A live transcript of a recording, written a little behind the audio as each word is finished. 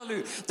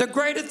Hallelujah. The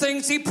greater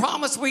things he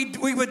promised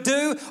we would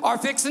do are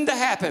fixing to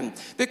happen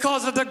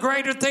because of the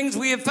greater things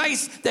we have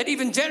faced that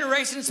even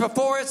generations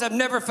before us have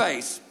never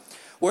faced.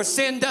 Where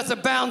sin doth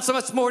abound, so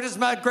much more does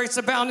my grace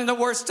abound in the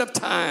worst of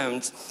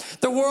times.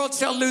 The world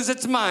shall lose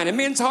its mind, and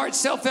men's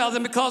hearts shall fail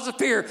them because of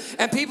fear.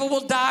 And people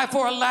will die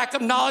for a lack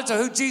of knowledge of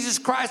who Jesus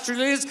Christ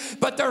really is.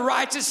 But the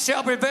righteous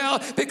shall prevail,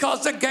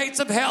 because the gates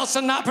of hell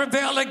shall not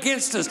prevail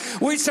against us.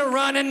 We shall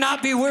run and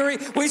not be weary.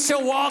 We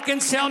shall walk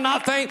and shall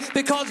not faint,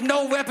 because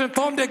no weapon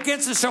formed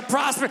against us shall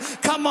prosper.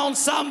 Come on,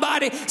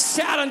 somebody,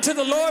 shout unto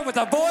the Lord with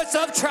a voice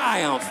of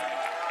triumph.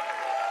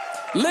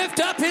 Lift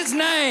up his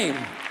name.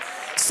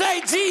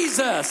 Say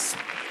Jesus.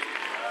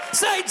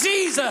 Say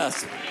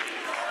Jesus.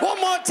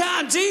 One more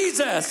time,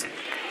 Jesus.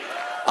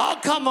 Oh,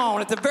 come on.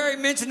 At the very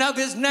mention of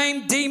his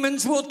name,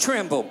 demons will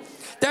tremble.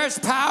 There's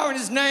power in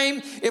his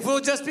name if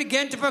we'll just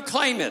begin to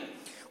proclaim it.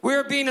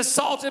 We're being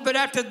assaulted, but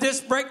after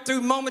this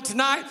breakthrough moment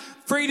tonight,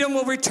 freedom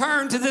will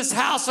return to this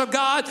house of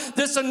God.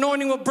 This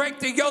anointing will break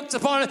the yokes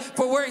upon it.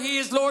 For where he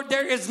is Lord,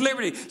 there is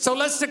liberty. So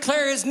let's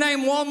declare his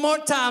name one more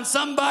time.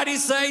 Somebody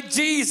say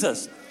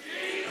Jesus.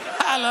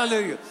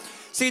 Hallelujah.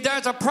 See,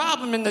 there's a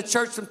problem in the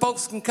church when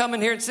folks can come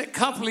in here and sit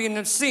comfortably in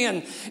their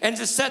sin and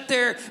just sit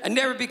there and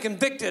never be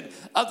convicted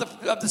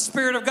of the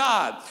Spirit of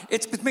God.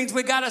 It means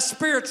we got a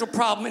spiritual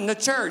problem in the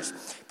church.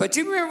 But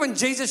you remember when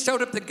Jesus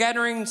showed up at the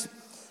gatherings?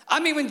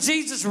 I mean, when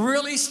Jesus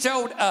really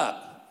showed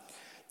up,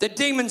 the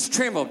demons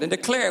trembled and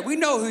declared, we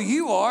know who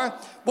you are.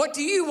 What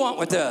do you want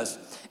with us?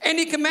 And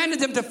he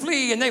commanded them to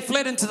flee, and they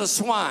fled into the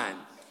swine,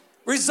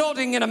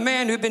 resulting in a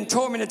man who had been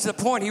tormented to the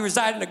point he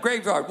resided in a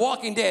graveyard,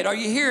 walking dead. Are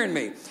you hearing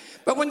me?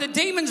 But when the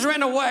demons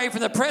ran away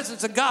from the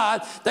presence of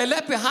God, they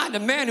left behind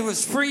a man who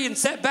was free and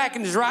set back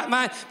in his right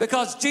mind,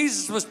 because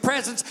Jesus'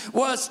 presence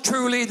was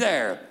truly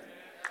there.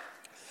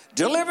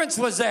 Deliverance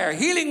was there.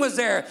 Healing was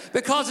there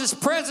because his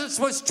presence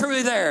was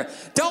truly there.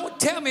 Don't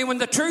tell me when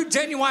the true,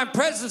 genuine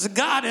presence of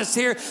God is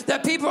here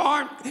that people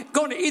aren't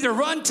going to either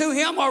run to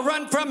him or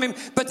run from him,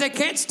 but they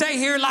can't stay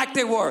here like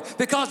they were,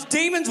 because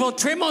demons will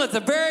tremble at the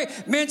very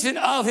mention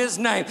of his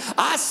name.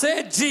 I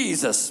said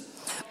Jesus.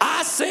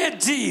 I said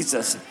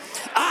Jesus.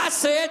 I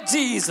said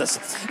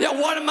Jesus.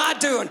 Now, what am I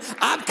doing?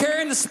 I'm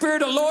carrying the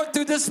Spirit of the Lord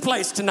through this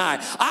place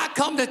tonight. I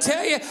come to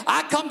tell you,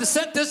 I come to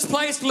set this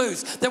place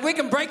loose, that we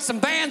can break some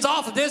bands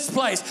off of this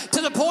place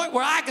to the point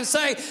where I can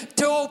say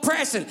to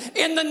oppression,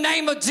 in the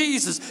name of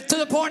Jesus, to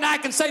the point I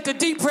can say to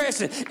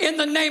depression, in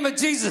the name of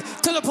Jesus,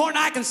 to the point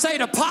I can say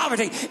to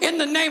poverty, in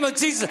the name of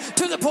Jesus,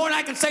 to the point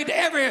I can say to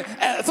every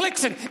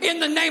affliction, in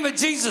the name of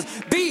Jesus,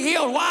 be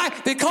healed. Why?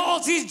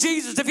 Because he's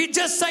Jesus. If you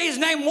just say his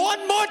name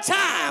one more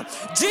time,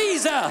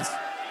 Jesus.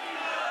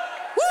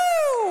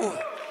 Woo!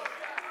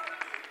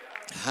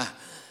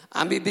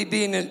 I may be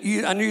being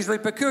unusually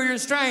peculiar and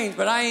strange,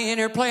 but I ain't in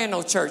here playing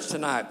no church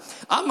tonight.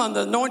 I'm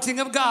under the anointing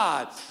of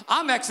God.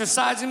 I'm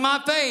exercising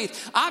my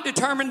faith. I'm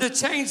determined to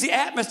change the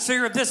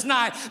atmosphere of this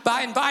night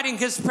by inviting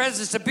his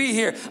presence to be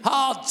here.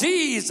 Oh,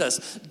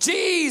 Jesus,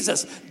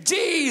 Jesus,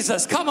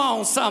 Jesus. Come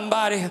on,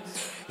 somebody.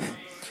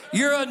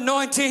 Your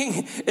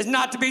anointing is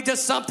not to be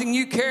just something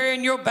you carry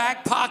in your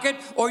back pocket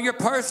or your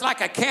purse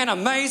like a can of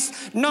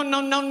mace. No, no,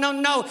 no, no,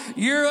 no.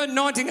 Your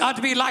anointing ought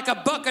to be like a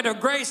bucket of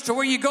grace to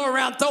where you go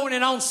around throwing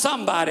it on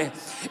somebody.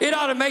 It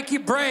ought to make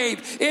you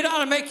brave. It ought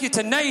to make you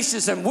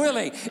tenacious and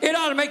willing. It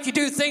ought to make you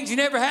do things you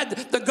never had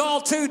the gall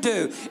to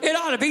do. It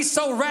ought to be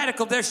so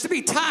radical. There should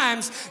be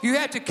times you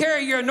have to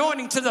carry your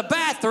anointing to the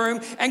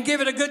bathroom and give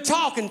it a good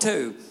talking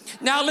to.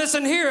 Now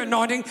listen here,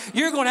 anointing.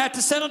 You're going to have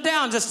to settle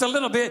down just a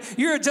little bit.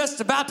 You're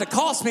just about to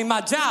cost me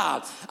my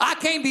job. I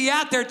can't be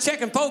out there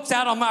checking folks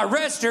out on my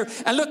register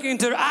and looking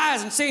into their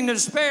eyes and seeing their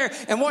despair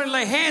and wanting to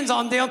lay hands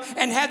on them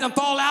and have them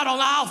fall out on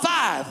aisle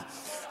 5.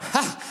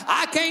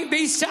 I can't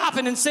be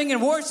shopping and singing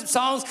worship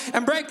songs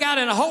and break out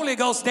in a Holy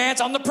Ghost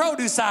dance on the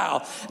produce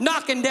aisle,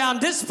 knocking down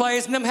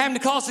displays and them having to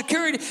call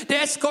security to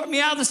escort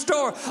me out of the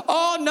store.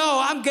 Oh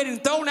no, I'm getting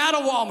thrown out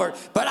of Walmart.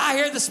 But I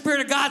hear the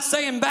Spirit of God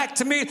saying back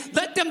to me,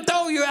 let them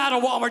throw you out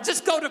of Walmart.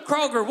 Just go to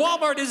Kroger.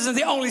 Walmart isn't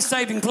the only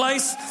saving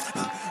place.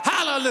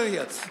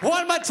 Hallelujah.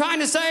 What am I trying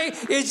to say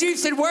is you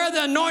should wear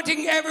the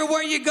anointing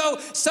everywhere you go,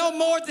 so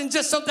more than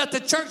just so that the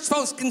church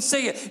folks can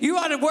see it. You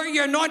ought to wear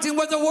your anointing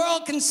where the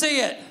world can see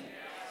it.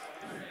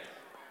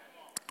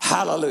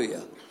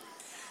 Hallelujah.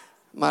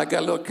 I got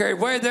a little carried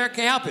away there.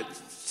 Can't help it.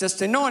 It's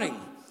just anointing.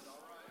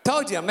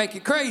 Told you I'll make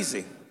you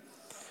crazy.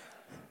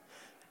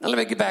 Now let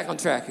me get back on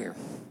track here.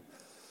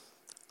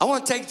 I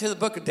want to take you to the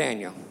book of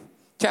Daniel,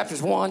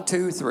 chapters 1,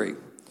 2, 3,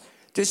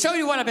 to show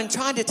you what I've been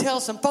trying to tell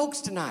some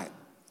folks tonight.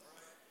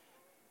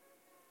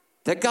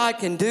 That God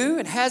can do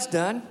and has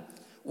done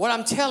what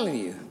I'm telling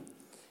you.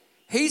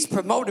 He's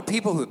promoted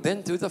people who've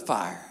been through the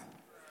fire,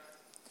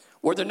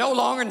 where they're no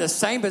longer in the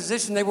same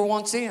position they were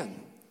once in.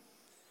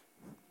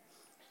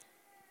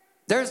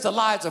 There's the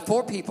lives of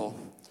 4 people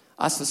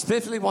I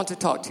specifically want to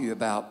talk to you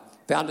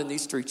about, found in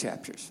these 3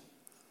 chapters.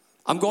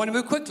 I'm going to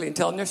move quickly in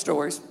telling their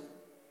stories.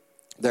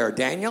 There are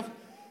Daniel,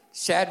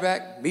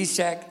 Shadrach,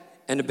 Meshach,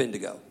 and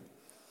Abednego.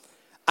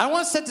 I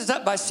want to set this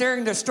up by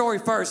sharing their story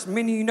first.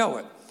 Many of you know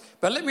it.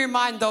 But let me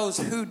remind those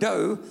who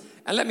do,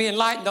 and let me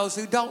enlighten those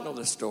who don't know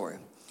the story.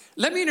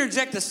 Let me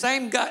interject the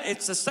same God.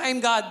 It's the same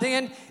God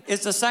then.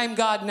 It's the same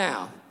God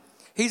now.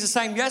 He's the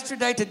same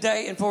yesterday,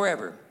 today, and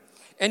forever.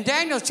 In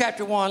Daniel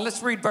chapter 1,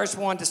 let's read verse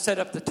 1 to set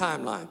up the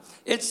timeline.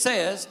 It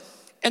says,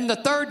 in the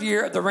 3rd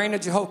year of the reign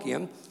of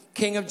Jehoiakim,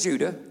 king of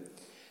Judah,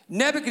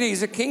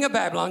 Nebuchadnezzar, king of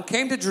Babylon,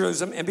 came to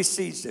Jerusalem and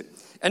besieged it.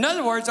 In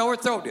other words,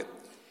 overthrew it.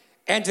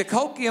 And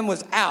Jehoiakim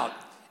was out,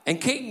 and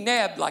King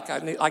Neb, like I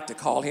like to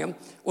call him,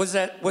 was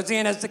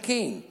in as the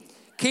king.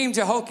 King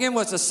Jehoiakim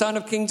was the son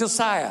of King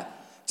Josiah.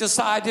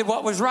 Josiah did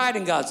what was right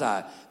in God's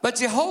eye. But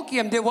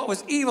Jehoiakim did what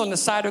was evil in the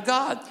sight of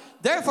God.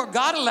 Therefore,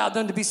 God allowed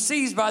them to be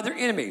seized by their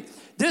enemy.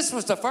 This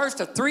was the first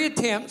of 3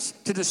 attempts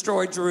to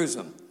destroy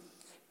Jerusalem.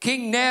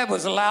 King Neb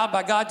was allowed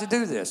by God to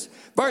do this.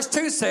 Verse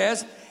 2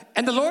 says,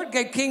 and the Lord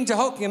gave King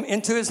Jehoiakim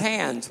into his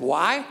hands.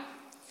 Why?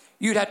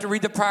 You'd have to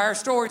read the prior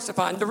stories to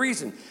find the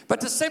reason. But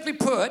to simply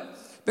put,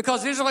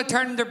 because Israel had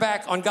turned their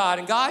back on God,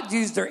 and God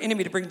used their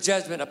enemy to bring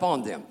judgment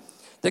upon them.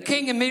 The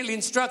king immediately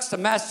instructs the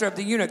master of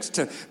the eunuchs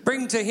to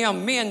bring to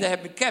him men that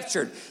had been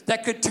captured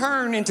that could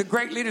turn into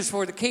great leaders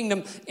for the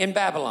kingdom in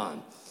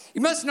Babylon.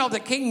 You must know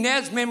that King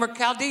Neb's men were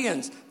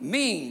Chaldeans,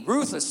 mean,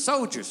 ruthless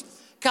soldiers.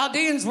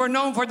 Chaldeans were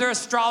known for their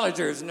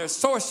astrologers and their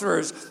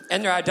sorcerers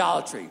and their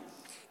idolatry.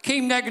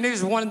 King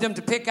Nebuchadnezzar wanted them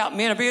to pick out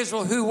men of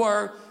Israel who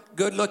were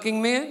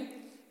good-looking men,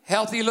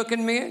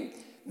 healthy-looking men,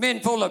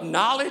 men full of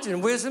knowledge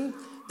and wisdom,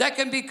 that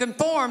can be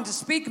conformed to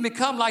speak and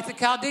become like the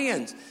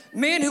Chaldeans,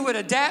 men who would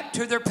adapt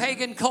to their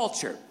pagan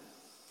culture.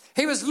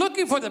 He was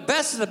looking for the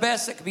best of the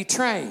best that could be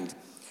trained.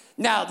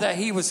 Now that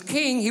he was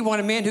king, he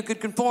wanted men who could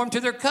conform to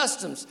their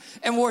customs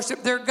and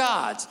worship their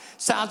gods.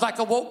 Sounds like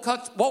a woke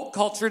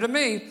culture to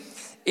me,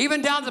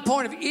 even down to the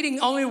point of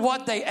eating only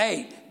what they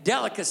ate,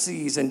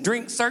 delicacies, and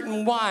drink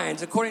certain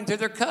wines according to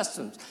their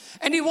customs.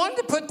 And he wanted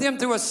to put them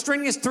through a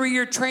strenuous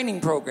 3-year training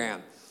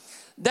program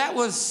that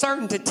was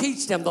certain to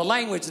teach them the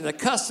language and the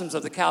customs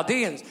of the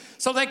Chaldeans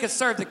so they could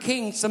serve the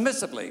king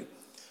submissively.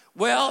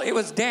 Well, it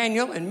was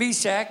Daniel and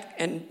Meshach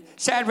and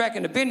Shadrach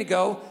and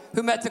Abednego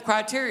who met the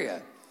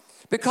criteria.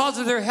 Because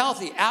of their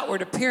healthy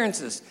outward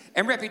appearances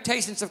and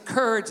reputations of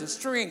courage and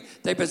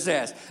strength they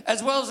possessed,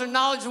 as well as their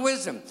knowledge and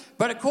wisdom.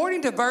 But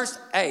according to verse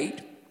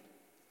 8,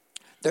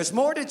 there's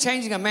more to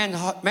changing a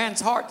man's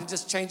heart than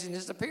just changing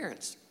his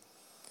appearance.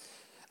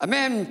 A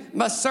man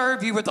must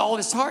serve you with all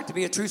his heart to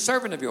be a true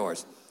servant of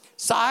yours.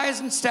 Size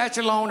and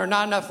stature alone are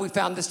not enough. We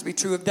found this to be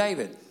true of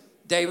David.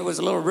 David was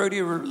a little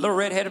ruddy, little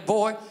red-headed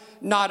boy,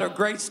 not of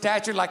great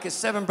stature like his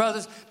 7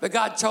 brothers, but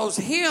God chose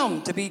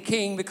him to be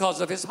king because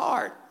of his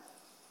heart.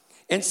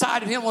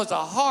 Inside of him was a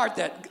heart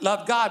that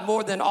loved God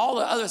more than all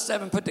the other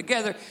 7 put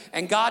together,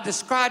 and God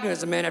described him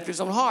as a man after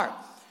his own heart.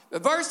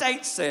 But verse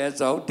 8 says,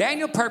 though,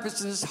 Daniel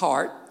purposed in his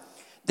heart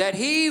that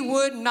he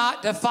would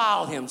not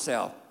defile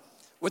himself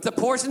with the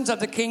portions of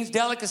the king's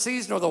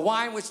delicacies nor the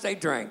wine which they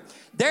drank.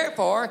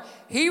 Therefore,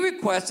 he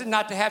requested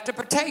not to have to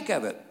partake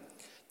of it.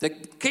 The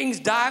king's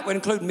diet would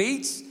include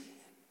meats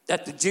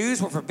that the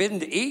Jews were forbidden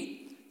to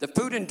eat. The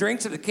food and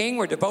drinks of the king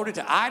were devoted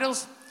to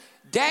idols.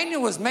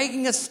 Daniel was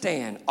making a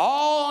stand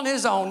all on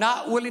his own,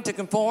 not willing to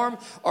conform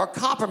or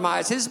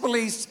compromise his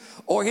beliefs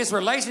or his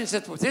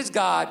relationships with his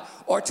God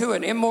or to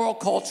an immoral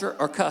culture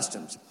or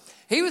customs.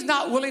 He was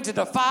not willing to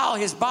defile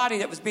his body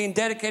that was being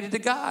dedicated to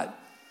God.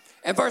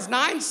 And verse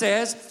 9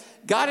 says,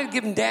 God had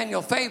given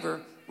Daniel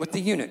favor with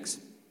the eunuchs.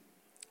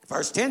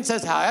 Verse 10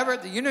 says, however,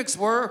 the eunuchs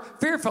were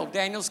fearful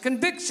Daniel's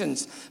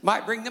convictions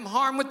might bring them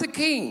harm with the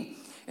king.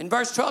 In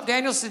verse 12,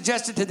 Daniel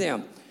suggested to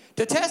them,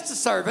 to test the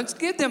servants,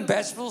 give them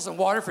vegetables and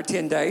water for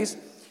 10 days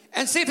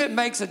and see if it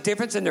makes a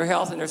difference in their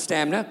health and their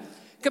stamina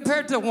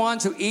compared to the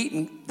ones who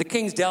eat the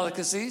king's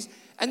delicacies.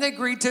 And they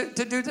agreed to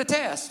do the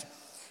test.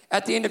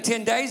 At the end of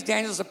 10 days,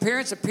 Daniel's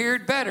appearance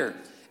appeared better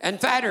and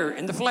fatter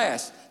in the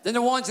flesh than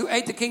the ones who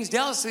ate the king's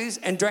delicacies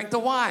and drank the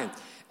wine.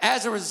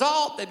 As a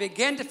result, they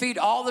began to feed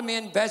all the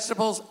men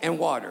vegetables and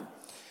water.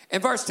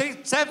 And verse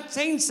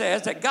 17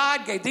 says that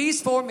God gave these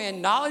 4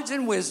 men knowledge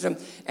and wisdom,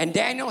 and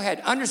Daniel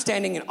had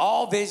understanding in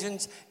all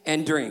visions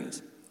and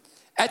dreams.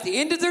 At the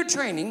end of their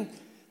training,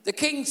 the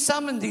king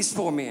summoned these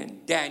 4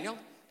 men, Daniel,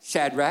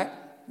 Shadrach,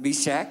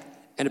 Meshach,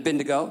 and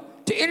Abednego,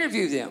 to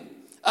interview them.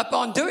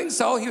 Upon doing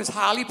so, he was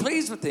highly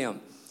pleased with them.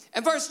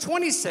 And verse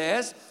 20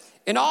 says,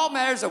 in all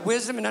matters of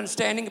wisdom and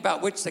understanding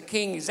about which the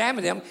king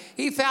examined them,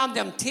 he found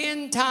them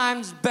 10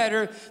 times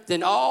better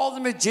than all the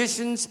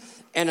magicians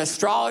and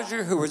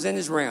astrologer who was in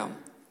his realm.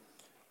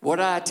 What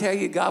did I tell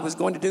you God was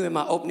going to do in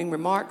my opening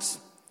remarks?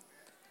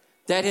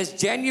 That his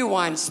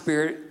genuine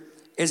spirit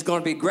is going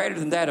to be greater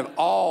than that of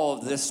all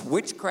of this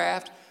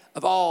witchcraft,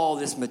 of all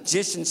this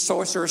magician,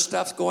 sorcerer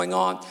stuff going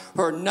on,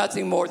 who are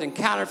nothing more than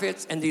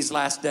counterfeits in these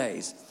last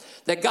days.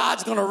 That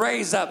God's going to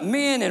raise up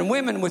men and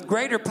women with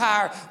greater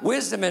power,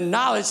 wisdom, and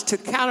knowledge to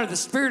counter the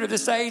spirit of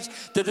this age,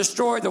 to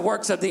destroy the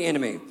works of the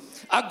enemy.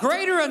 A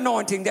greater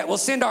anointing that will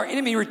send our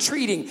enemy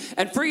retreating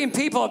and freeing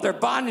people of their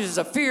bondages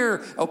of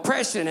fear,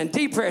 oppression, and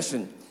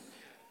depression.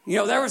 You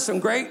know, there were some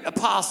great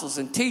apostles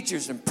and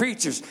teachers and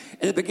preachers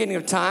in the beginning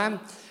of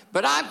time,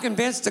 But I'm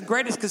convinced the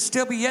greatest could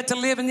still be yet to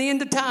live in the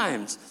end of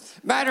times.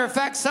 Matter of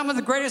fact, some of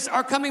the greatest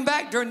are coming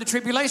back during the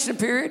tribulation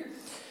period.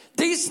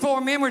 These 4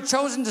 men were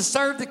chosen to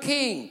serve the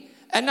king,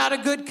 and not a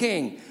good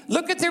king.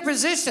 Look at their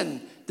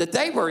position that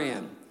they were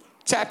in.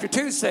 Chapter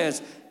 2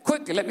 says,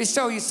 quickly, let me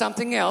show you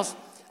something else.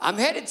 I'm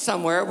headed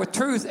somewhere with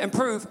truth and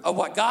proof of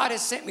what God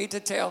has sent me to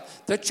tell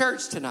the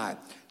church tonight.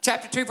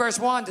 Chapter 2, verse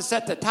 1, to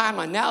set the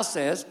timeline now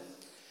says,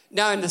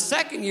 now in the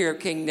 2nd year of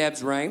King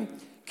Neb's reign,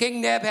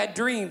 King Neb had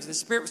dreams. The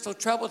spirit was so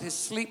troubled, his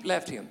sleep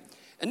left him.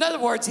 In other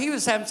words, he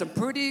was having some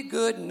pretty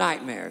good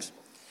nightmares.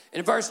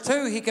 In verse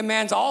 2, he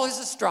commands all his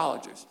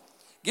astrologers,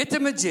 get the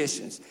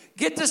magicians,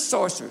 get the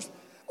sorcerers,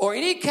 or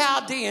any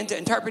Chaldean to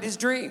interpret his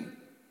dream.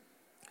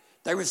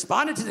 They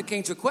responded to the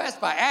king's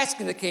request by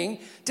asking the king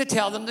to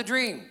tell them the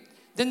dream.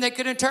 Then they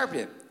could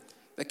interpret it.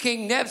 But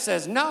King Neb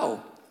says,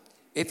 no,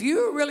 if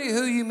you are really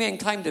who you men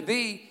claim to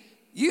be,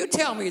 you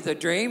tell me the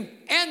dream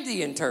and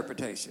the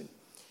interpretation.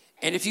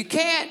 And if you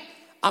can't,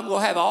 I'm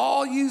going to have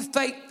all you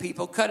fake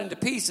people cut into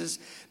pieces.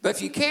 But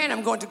if you can,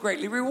 I'm going to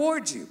greatly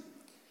reward you.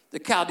 The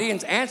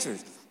Chaldeans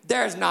answers,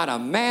 there's not a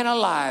man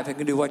alive who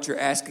can do what you're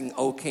asking,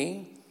 O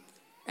king.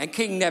 And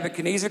King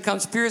Nebuchadnezzar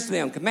comes fiercely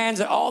and commands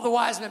that all the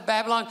wise men of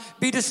Babylon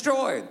be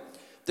destroyed.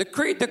 The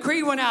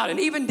decree went out, and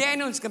even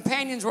Daniel and his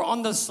companions were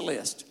on this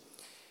list.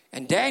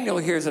 And Daniel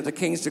hears of the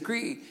king's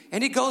decree,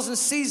 and he goes and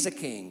sees the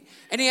king.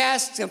 And he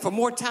asks him for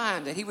more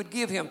time that he would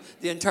give him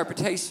the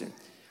interpretation.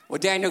 Well,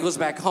 Daniel goes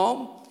back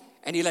home,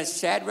 and he lets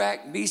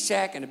Shadrach,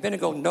 Meshach, and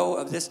Abednego know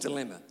of this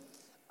dilemma,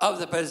 of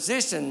the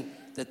position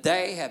that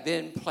they have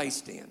been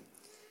placed in,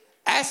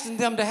 asking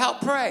them to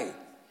help pray,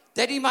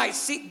 that he might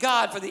seek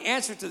God for the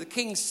answer to the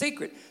king's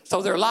secret,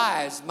 so their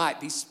lives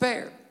might be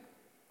spared.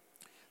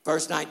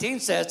 Verse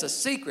 19 says, the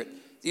secret,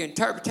 the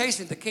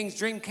interpretation of the king's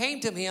dream came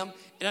to him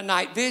in a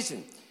night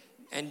vision.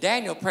 And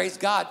Daniel praised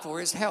God for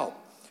his help.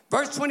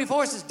 Verse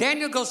 24 says,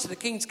 Daniel goes to the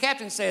king's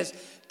captain and says,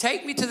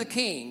 take me to the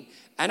king,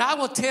 and I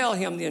will tell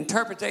him the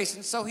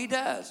interpretation. So he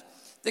does.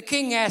 The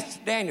king asks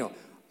Daniel,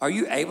 are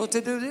you able to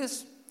do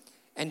this?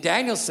 And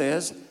Daniel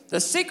says, the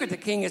secret the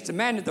king has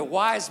demanded the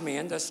wise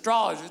men, the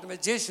astrologers, the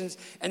magicians,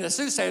 and the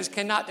soothsayers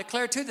cannot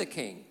declare to the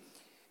king.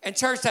 And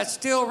church, that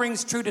still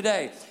rings true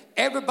today.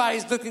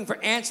 Everybody's looking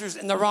for answers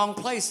in the wrong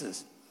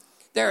places.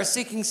 They're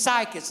seeking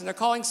psychics, and they're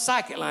calling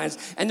psychic lines,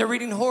 and they're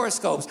reading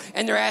horoscopes,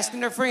 and they're asking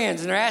their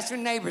friends, and they're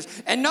asking their neighbors,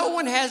 and no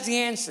one has the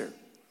answer.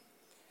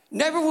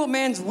 Never will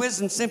man's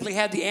wisdom simply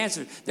have the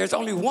answer. There's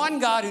only one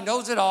God who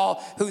knows it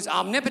all, who's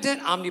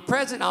omnipotent,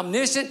 omnipresent,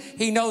 omniscient.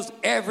 He knows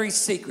every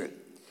secret.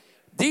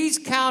 These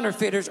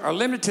counterfeiters are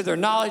limited to their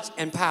knowledge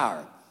and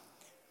power.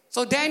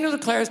 So Daniel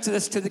declares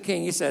to the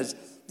king, he says,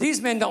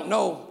 these men don't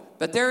know,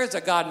 but there is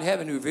a God in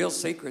heaven who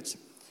reveals secrets.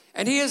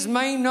 And he has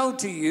made known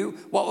to you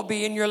what will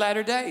be in your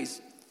latter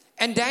days.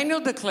 And Daniel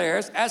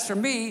declares, as for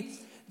me,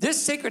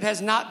 this secret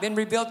has not been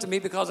revealed to me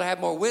because I have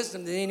more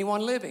wisdom than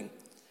anyone living.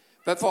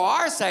 But for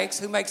our sakes,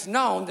 who makes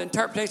known the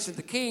interpretation of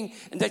the king,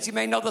 and that you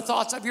may know the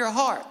thoughts of your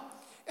heart.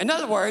 In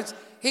other words,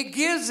 he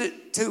gives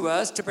it to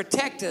us to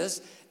protect us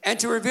and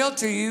to reveal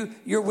to you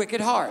your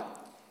wicked heart.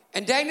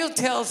 And Daniel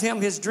tells him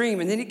his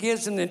dream, and then he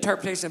gives him the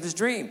interpretation of his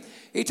dream.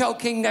 He told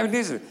King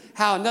Nebuchadnezzar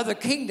how another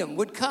kingdom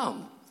would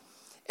come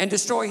and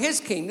destroy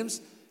his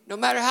kingdoms, no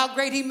matter how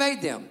great he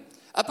made them.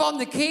 Upon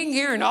the king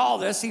hearing all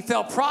this, he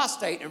fell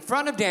prostrate in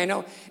front of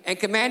Daniel and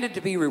commanded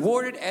to be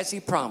rewarded as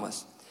he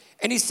promised.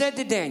 And he said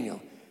to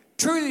Daniel,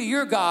 truly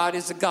your God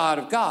is the God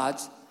of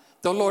gods,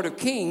 the Lord of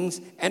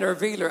kings, and a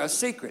revealer of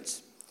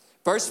secrets.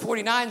 Verse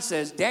 49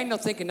 says, Daniel,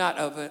 thinking not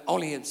of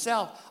only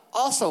himself,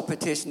 also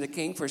petitioned the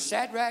king for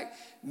Shadrach,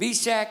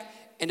 Meshach,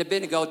 and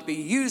Abednego to be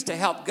used to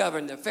help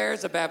govern the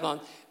affairs of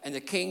Babylon, and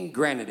the king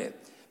granted it.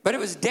 But it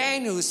was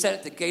Daniel who sat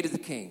at the gate of the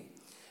king.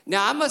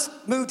 Now I must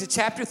move to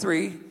chapter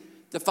 3,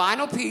 the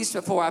final piece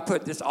before I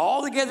put this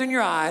all together in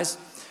your eyes.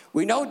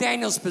 We know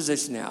Daniel's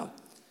position now.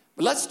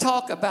 But let's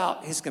talk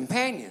about his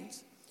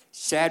companions,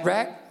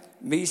 Shadrach,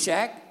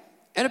 Meshach,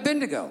 and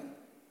Abednego.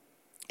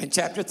 In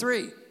chapter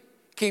 3,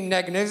 King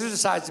Nebuchadnezzar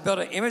decides to build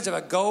an image of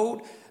a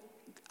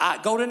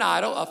golden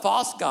idol, a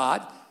false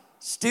god,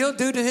 still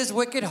due to his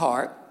wicked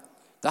heart.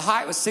 The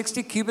height was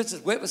 60 cubits,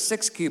 his width was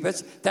 6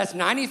 cubits. That's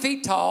 90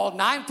 feet tall,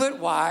 9 foot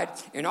wide.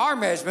 In our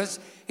measurements,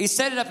 he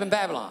set it up in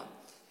Babylon.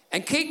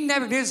 And King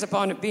Nebuchadnezzar,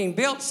 upon it being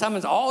built,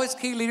 summons all his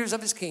key leaders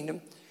of his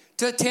kingdom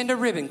to attend a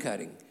ribbon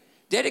cutting,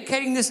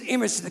 dedicating this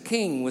image to the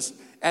king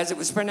as it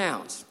was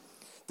pronounced.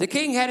 The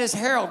king had his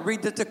herald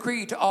read the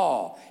decree to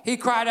all. He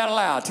cried out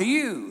aloud, to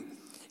you,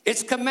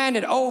 it's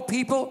commanded, O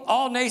people,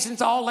 all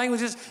nations, all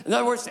languages, in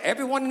other words, to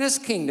everyone in this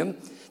kingdom,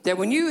 that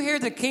when you hear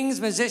the king's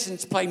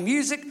musicians play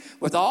music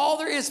with all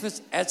their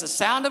instruments as the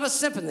sound of a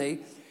symphony,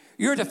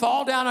 you're to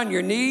fall down on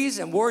your knees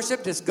and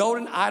worship this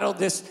golden idol,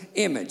 this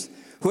image.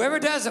 Whoever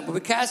doesn't will be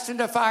cast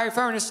into a fiery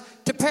furnace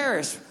to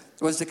perish,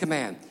 was the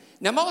command.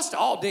 Now, most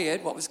all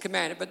did what was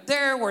commanded, but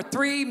there were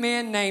 3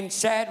 men named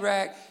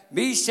Shadrach,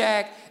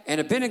 Meshach,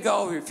 and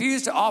Abednego who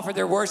refused to offer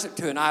their worship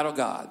to an idol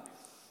god.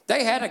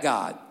 They had a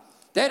God.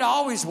 They'd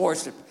always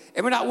worshiped,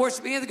 and would not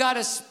worship any other god,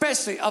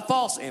 especially a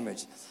false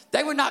image.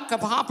 They would not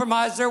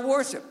compromise their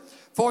worship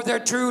for their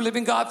true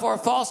living God, for a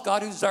false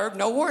god who deserved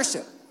no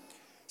worship.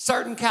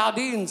 Certain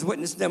Chaldeans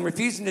witnessed them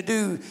refusing to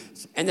do,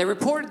 and they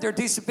reported their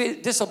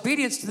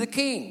disobedience to the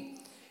king.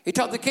 He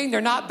told the king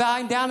they're not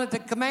bowing down at the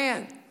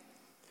command.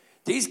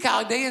 These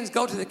Chaldeans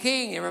go to the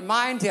king and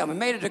remind him and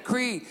made a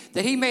decree,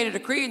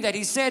 and that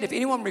he said if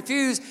anyone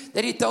refused,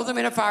 that he'd throw them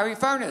in a fiery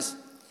furnace.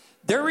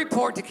 Their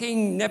report to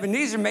King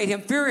Nebuchadnezzar made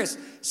him furious,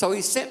 so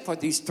he sent for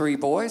these three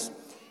boys.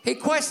 He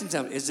questions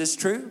them, is this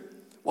true?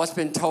 What's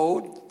been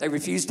told? They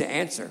refused to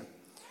answer.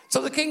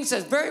 So the king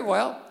says, very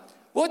well,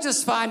 we'll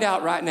just find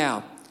out right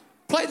now.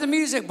 Play the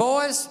music,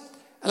 boys,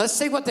 and let's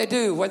see what they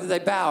do, whether they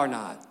bow or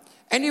not.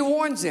 And he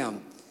warns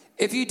them,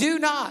 if you do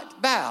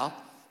not bow,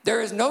 there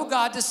is no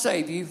God to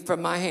save you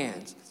from my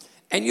hands,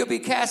 and you'll be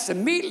cast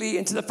immediately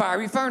into the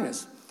fiery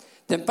furnace.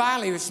 Then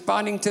finally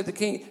responding to the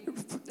king,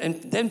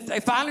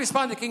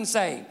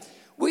 saying,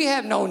 we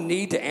have no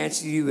need to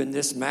answer you in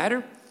this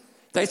matter.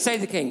 They say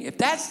to the king, if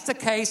that's the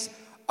case,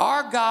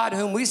 our God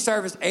whom we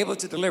serve is able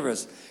to deliver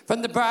us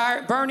from the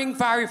burning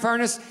fiery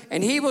furnace,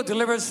 and he will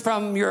deliver us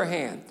from your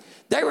hand.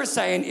 They were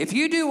saying, if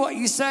you do what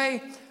you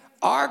say,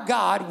 our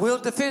God will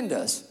defend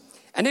us.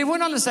 And they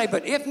went on to say,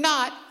 but if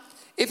not,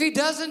 if he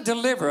doesn't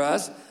deliver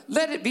us,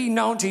 let it be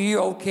known to you,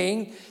 O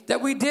king,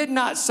 that we did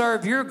not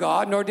serve your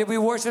God, nor did we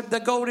worship the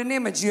golden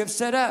image you have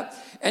set up.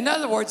 In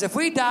other words, if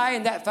we die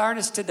in that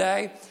furnace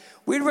today,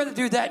 we'd rather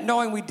do that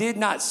knowing we did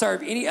not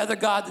serve any other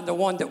God than the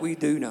one that we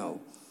do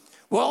know.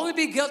 We'll only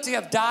be guilty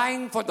of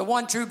dying for the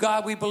one true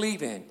God we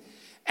believe in.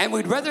 And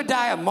we'd rather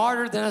die a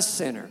martyr than a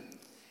sinner.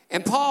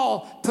 And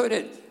Paul put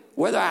it,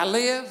 whether I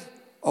live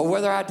or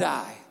whether I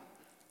die,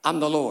 I'm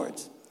the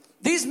Lord's.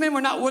 These men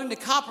were not willing to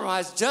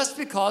compromise just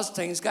because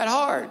things got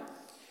hard.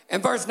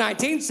 And verse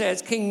 19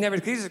 says, King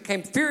Nebuchadnezzar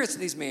became furious at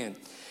these men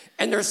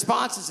and their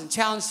responses and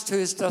challenges to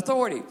his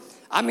authority.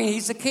 I mean,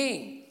 he's a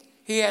king.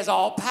 He has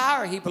all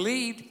power, he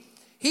believed.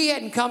 He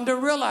hadn't come to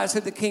realize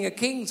who the King of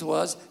Kings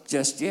was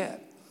just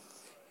yet.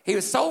 He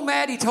was so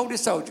mad, he told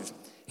his soldiers,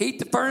 heat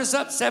the furnace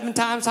up 7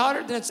 times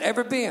hotter than it's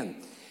ever been.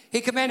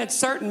 He commanded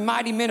certain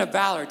mighty men of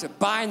valor to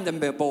bind them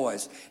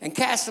boys and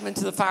cast them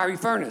into the fiery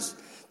furnace.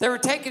 They were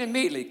taken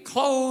immediately,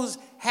 clothes,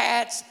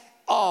 hats,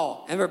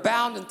 all, and were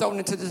bound and thrown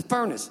into the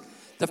furnace.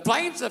 The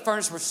flames of the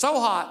furnace were so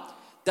hot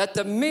that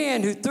the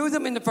men who threw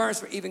them in the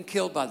furnace were even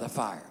killed by the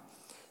fire.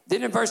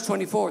 Then in verse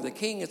 24, the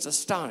king is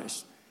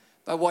astonished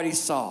by what he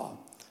saw.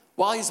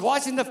 While he's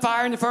watching the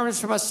fire in the furnace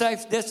from a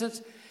safe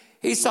distance,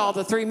 he saw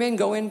the 3 men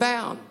go in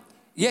bound.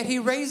 Yet he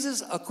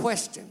raises a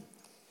question.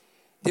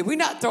 Did we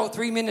not throw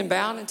 3 men in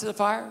bound into the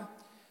fire?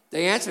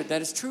 They answered,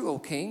 that is true, O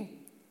king.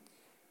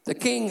 The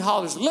king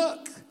hollers,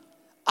 look,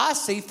 I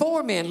see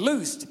 4 men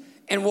loosed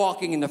and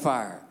walking in the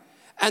fire,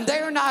 and they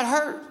are not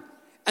hurt.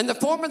 And the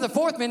form of the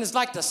 4th man is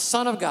like the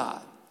Son of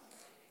God.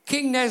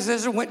 King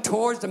Nebuchadnezzar went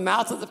towards the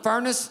mouth of the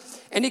furnace,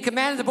 and he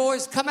commanded the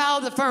boys, come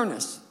out of the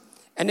furnace.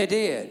 And they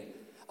did.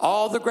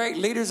 All the great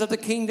leaders of the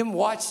kingdom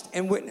watched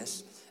and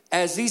witnessed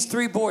as these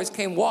 3 boys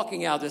came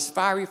walking out of this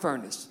fiery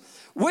furnace,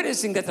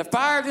 witnessing that the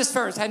fire of this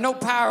furnace had no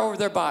power over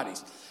their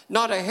bodies.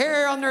 Not a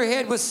hair on their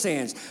head was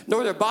singed,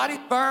 nor their bodies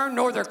burned,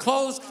 nor their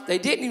clothes. They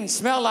didn't even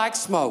smell like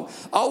smoke.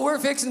 Oh, we're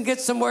fixing to get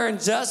somewhere in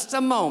just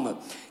a moment.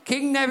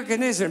 King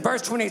Nebuchadnezzar in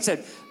verse 28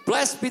 said,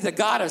 blessed be the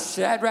God of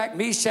Shadrach,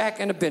 Meshach,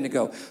 and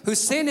Abednego, who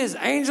sent his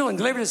angel and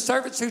delivered his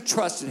servants who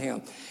trusted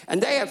him.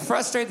 And they have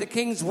frustrated the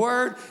king's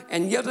word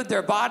and yielded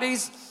their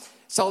bodies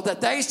so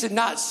that they should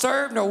not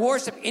serve nor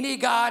worship any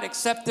God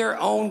except their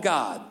own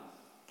God.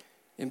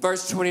 In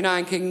verse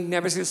 29, King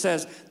Nebuchadnezzar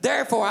says,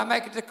 therefore I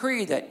make a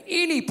decree that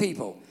any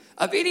people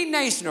of any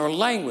nation or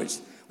language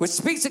which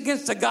speaks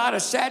against the God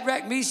of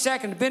Shadrach,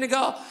 Meshach, and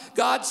Abednego,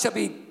 God shall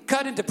be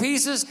cut into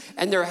pieces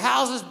and their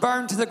houses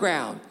burned to the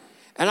ground.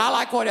 And I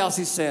like what else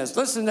he says.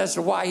 Listen as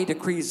to why he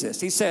decrees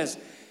this. He says,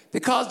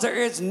 because there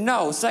is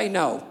no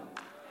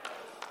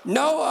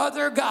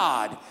other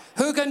God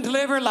who can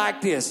deliver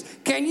like this.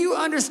 Can you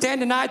understand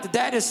tonight that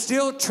that is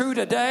still true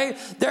today?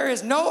 There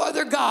is no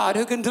other God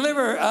who can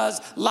deliver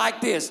us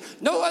like this.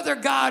 No other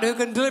God who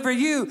can deliver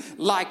you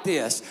like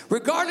this.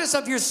 Regardless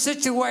of your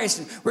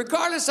situation,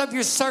 regardless of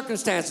your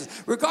circumstances,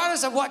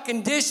 regardless of what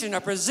condition or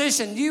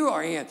position you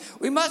are in,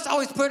 we must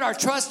always put our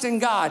trust in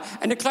God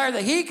and declare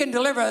that he can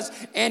deliver us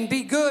and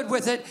be good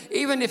with it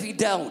even if he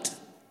don't.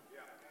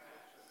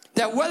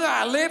 That whether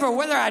I live or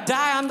whether I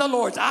die, I'm the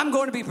Lord's. I'm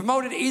going to be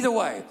promoted either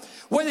way.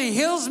 Whether he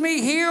heals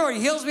me here or he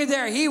heals me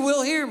there, he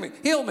will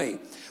heal me.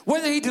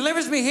 Whether he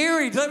delivers me here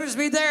or he delivers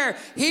me there,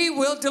 he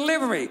will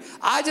deliver me.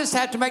 I just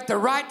have to make the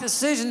right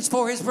decisions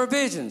for his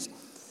provisions.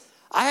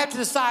 I have to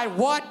decide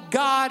what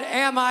God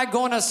am I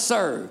going to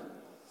serve.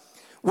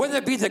 Whether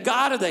it be the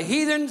God of the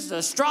heathens, the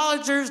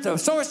astrologers, the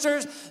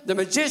sorcerers, the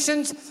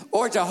magicians,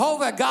 or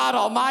Jehovah God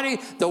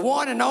Almighty, the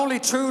one and only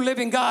true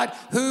living God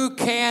who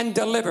can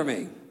deliver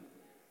me.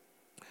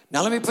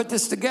 Now let me put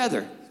this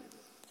together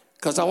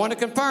because I want to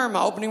confirm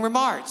my opening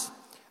remarks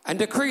and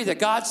decree that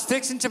God's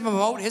fixing to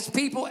promote his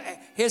people,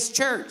 his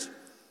church,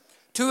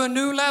 to a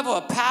new level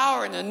of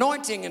power and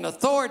anointing and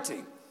authority.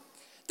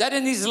 that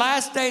in these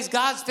last days,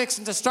 God's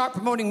fixing to start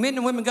promoting men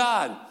and women of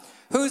God.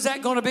 Who's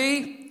that going to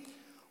be?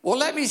 Well,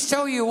 let me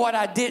show you what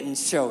I didn't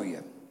show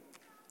you.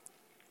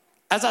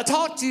 As I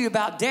talked to you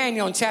about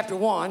Daniel in chapter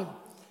 1,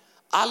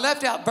 I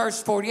left out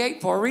verse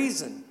 48 for a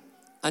reason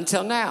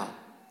until now.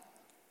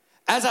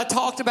 As I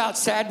talked about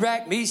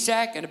Shadrach,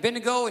 Meshach, and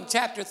Abednego in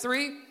chapter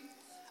 3,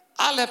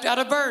 I left out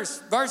a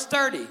verse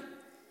 30,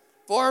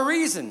 for a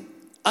reason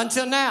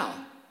until now.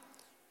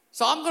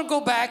 So I'm going to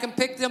go back and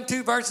pick them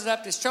 2 verses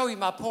up to show you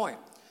my point,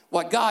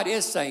 what God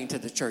is saying to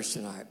the church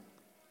tonight.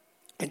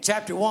 In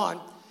chapter 1,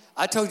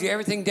 I told you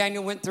everything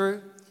Daniel went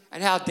through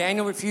and how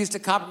Daniel refused to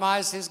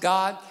compromise his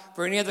God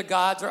for any other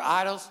gods or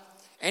idols,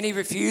 and he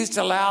refused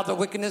to allow the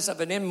wickedness of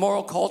an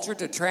immoral culture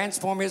to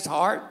transform his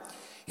heart.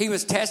 He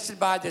was tested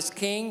by this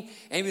king,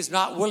 and he was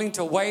not willing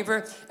to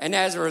waver, and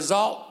as a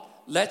result,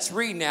 let's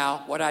read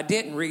now what I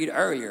didn't read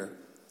earlier.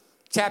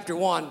 Chapter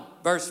 1,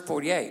 verse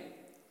 48.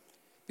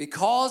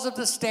 Because of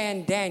the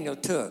stand Daniel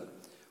took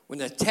when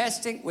the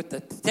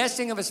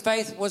testing of his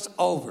faith was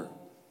over.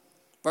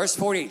 Verse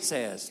 48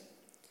 says,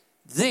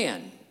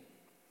 then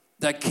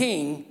the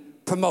king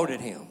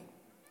promoted him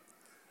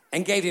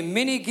and gave him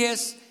many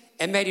gifts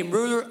and made him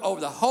ruler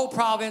over the whole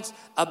province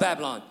of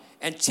Babylon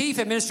and chief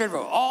administrator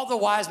of all the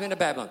wise men of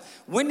Babylon.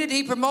 When did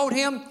he promote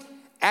him?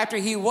 After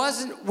he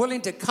wasn't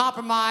willing to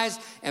compromise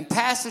and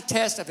pass the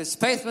test of his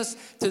faithfulness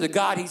to the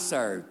God he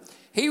served.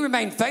 He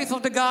remained faithful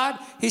to God.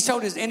 He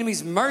showed his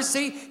enemies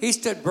mercy. He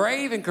stood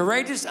brave and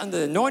courageous under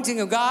the anointing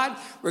of God,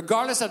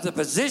 regardless of the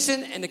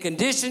position and the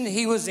condition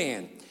he was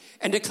in,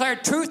 and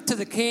declared truth to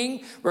the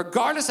king,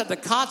 regardless of the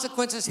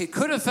consequences he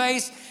could have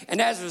faced.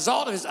 And as a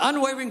result of his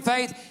unwavering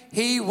faith,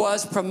 he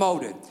was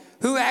promoted.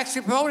 Who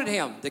actually promoted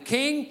him? The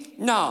king?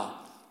 No.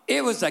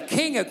 It was the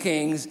King of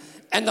Kings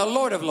and the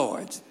Lord of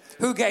Lords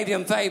who gave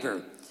him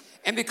favor.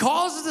 And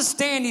because of the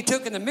stand he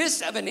took in the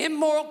midst of an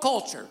immoral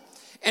culture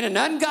and an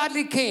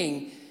ungodly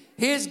king,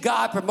 his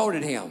God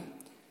promoted him.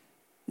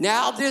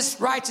 Now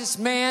this righteous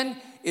man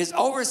is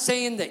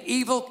overseeing the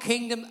evil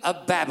kingdom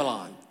of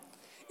Babylon.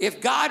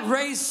 If God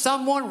raised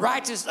someone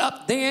righteous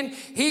up then,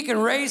 he can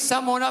raise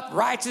someone up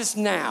righteous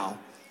now.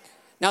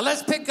 Now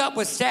let's pick up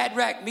with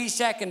Shadrach,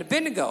 Meshach, and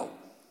Abednego,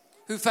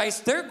 who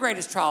faced their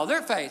greatest trial,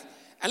 their faith.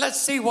 And let's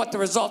see what the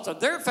results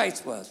of their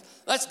faith was.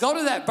 Let's go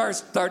to that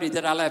verse 30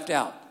 that I left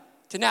out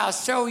to now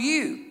show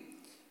you.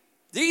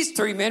 These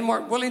 3 men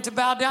weren't willing to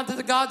bow down to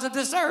the gods of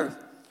this earth,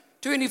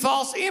 to any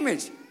false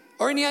image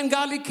or any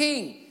ungodly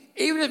king,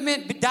 even if it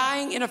meant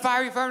dying in a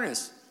fiery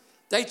furnace.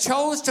 They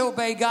chose to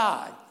obey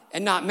God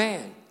and not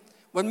man.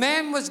 When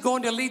man was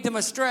going to lead them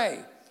astray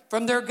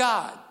from their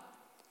God,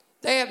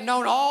 they have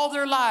known all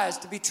their lives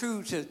to be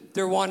true to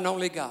their one and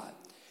only God.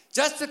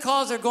 Just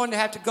because they're going to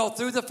have to go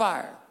through the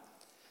fire,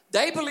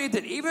 they believed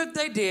that even if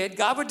they did,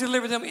 God would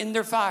deliver them in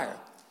their fire.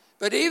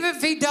 But even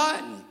if he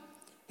doesn't,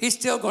 he's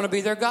still going to be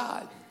their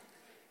God.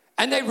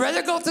 And they'd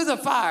rather go through the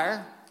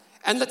fire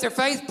and let their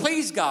faith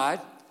please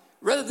God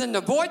rather than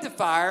avoid the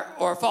fire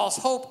or a false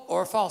hope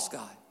or a false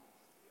God.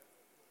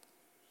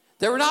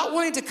 They were not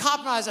willing to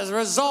compromise. As a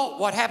result,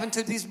 what happened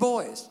to these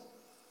boys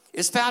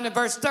is found in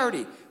verse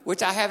 30,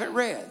 which I haven't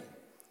read.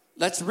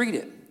 Let's read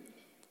it.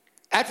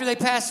 After they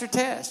passed their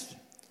test,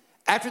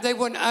 after they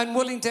were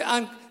unwilling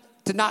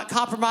to not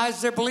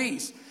compromise their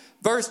beliefs,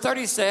 verse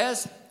 30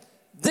 says,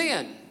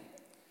 then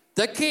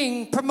the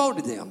king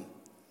promoted them.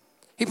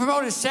 He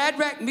promoted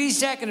Shadrach,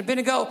 Meshach, and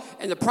Abednego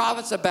in the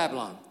province of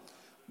Babylon.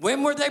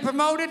 When were they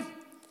promoted?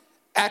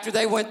 After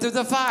they went through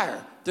the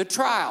fire, the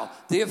trial,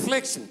 the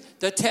affliction,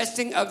 the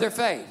testing of their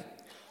faith.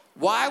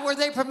 Why were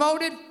they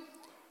promoted?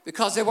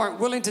 Because they weren't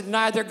willing to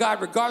deny their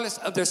God regardless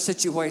of their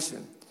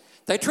situation.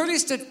 They truly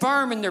stood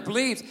firm in their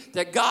belief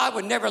that God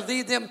would never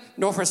leave them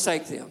nor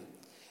forsake them.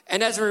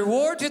 And as a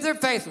reward to their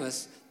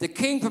faithfulness, the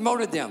king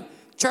promoted them.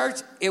 Church,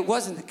 it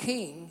wasn't the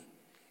king.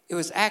 It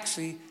was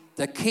actually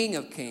the King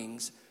of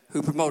Kings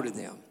who promoted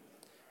them,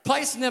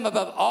 placing them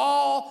above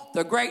all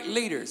the great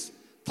leaders,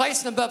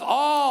 placing them above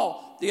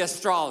all the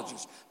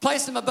astrologers,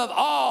 placing them above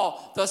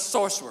all the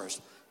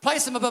sorcerers,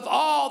 placing them above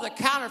all the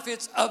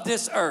counterfeits of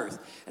this earth.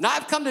 And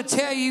I've come to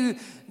tell you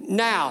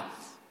now,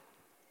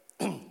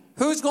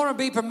 who's going to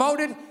be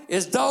promoted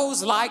is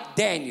those like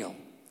Daniel,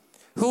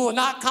 who will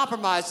not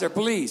compromise their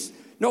beliefs,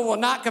 nor will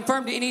not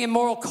conform to any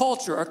immoral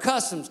culture or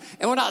customs,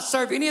 and will not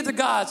serve any of the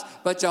gods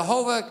but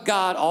Jehovah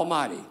God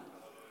Almighty.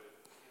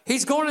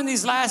 He's going in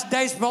these last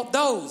days to promote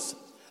those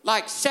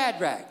like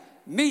Shadrach,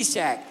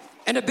 Meshach,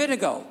 and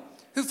Abednego,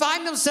 who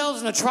find themselves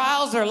in the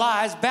trials of their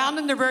lives, bound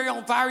in their very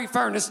own fiery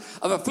furnace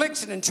of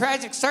affliction and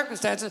tragic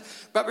circumstances.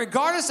 But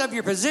regardless of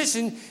your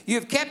position, you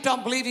have kept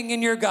on believing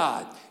in your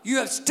God. You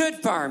have stood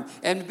firm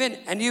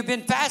and you've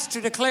been fast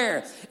to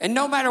declare. And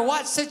no matter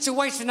what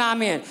situation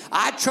I'm in,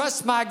 I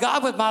trust my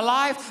God with my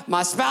life,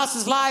 my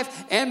spouse's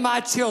life, and my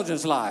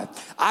children's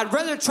life. I'd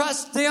rather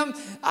trust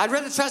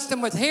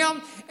them with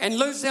him and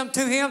lose them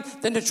to him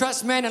than to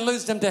trust man and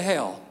lose them to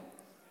hell.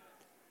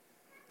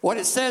 What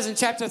it says in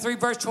chapter 3,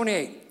 verse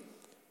 28.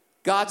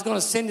 God's going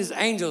to send his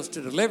angels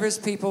to deliver his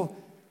people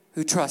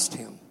who trust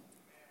him.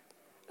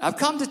 I've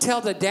come to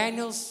tell the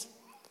Daniels,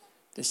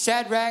 the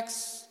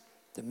Shadrachs,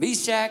 the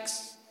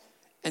Meshachs,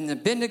 and the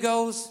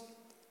Abednegos,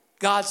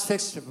 God's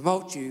fixed to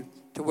promote you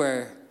to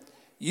where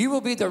you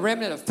will be the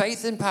remnant of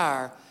faith and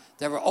power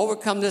that will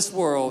overcome this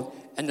world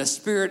and the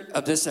spirit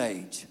of this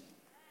age.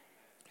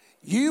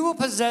 You will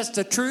possess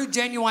the true,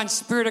 genuine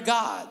Spirit of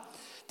God,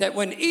 that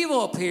when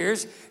evil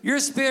appears, your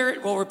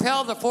spirit will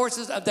repel the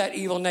forces of that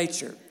evil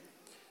nature,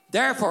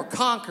 therefore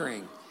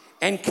conquering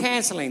and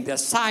canceling the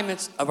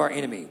assignments of our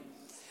enemy.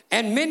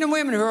 And men and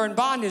women who are in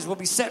bondage will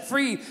be set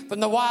free from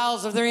the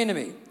wiles of their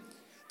enemy.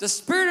 The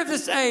spirit of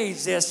this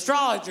age, the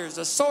astrologers,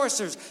 the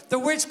sorcerers, the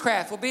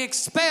witchcraft will be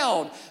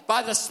expelled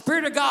by the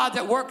Spirit of God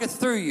that worketh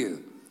through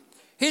you.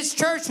 His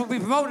church will be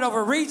promoted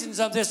over regions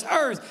of this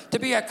earth to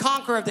be a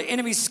conqueror of the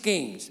enemy's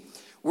schemes.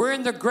 We're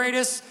in the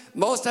greatest,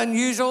 most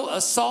unusual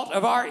assault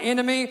of our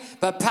enemy.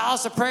 But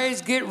palace of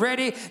praise, get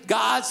ready.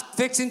 God's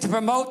fixing to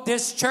promote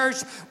this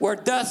church where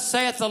thus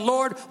saith the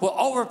Lord will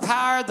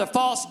overpower the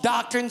false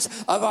doctrines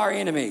of our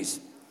enemies.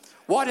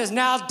 What is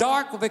now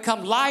dark will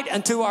become light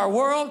unto our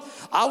world.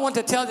 I want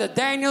to tell the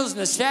Daniels and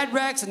the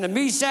Shadrachs and the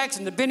Meshachs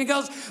and the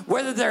Abednegos,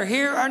 whether they're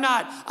here or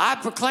not, I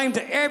proclaim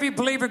to every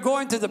believer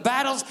going through the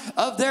battles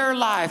of their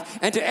life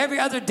and to every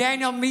other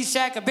Daniel,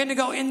 Meshach,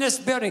 Abednego in this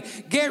building,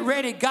 get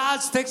ready.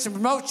 God's fixing to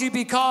promote you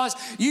because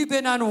you've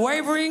been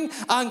unwavering,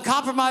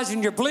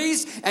 uncompromising your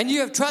beliefs, and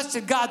you have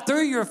trusted God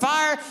through your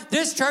fire.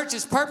 This church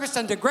is purposed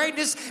unto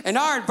greatness, and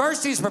our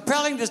adversity is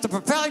the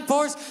propelling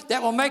force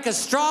that will make us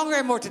stronger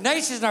and more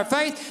tenacious in our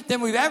faith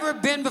than we've ever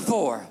been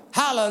before.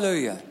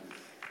 Hallelujah.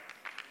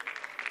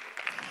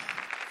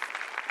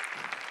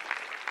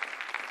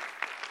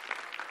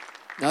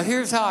 Now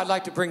here's how I'd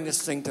like to bring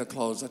this thing to a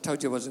close. I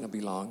told you it wasn't going to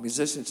be long.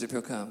 Musicians, if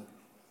you'll come.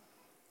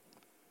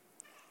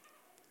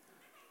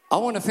 I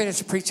want to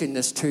finish preaching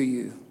this to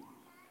you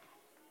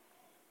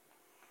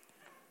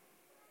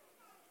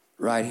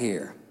right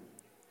here.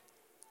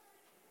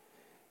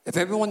 If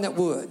everyone that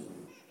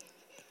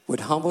would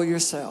humble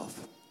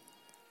yourself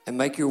and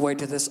make your way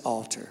to this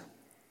altar,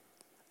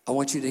 I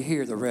want you to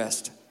hear the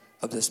rest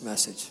of this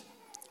message.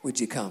 Would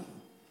you come?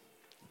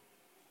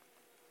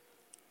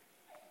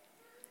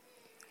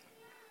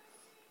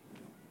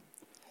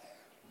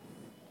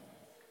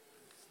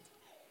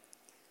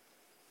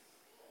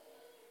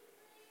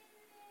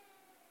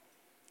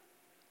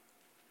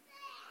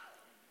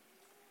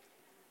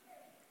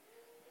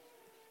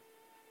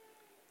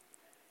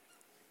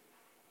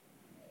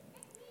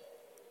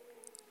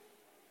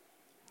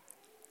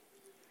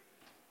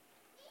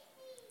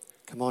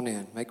 Come on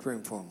in. Make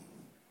room for them.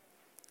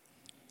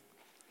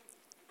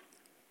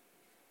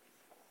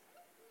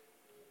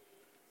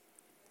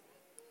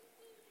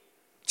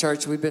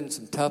 Church, we've been in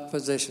some tough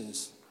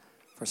positions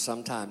for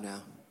some time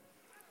now.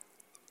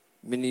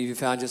 Many of you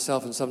found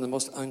yourself in some of the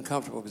most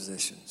uncomfortable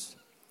positions,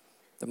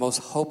 the most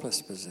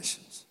hopeless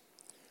positions,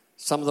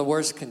 some of the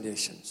worst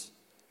conditions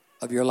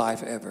of your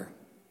life ever.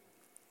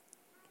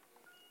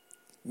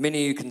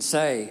 Many of you can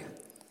say,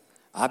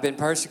 I've been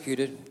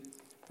persecuted,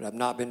 but I've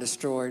not been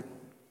destroyed.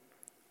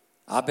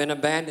 I've been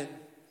abandoned,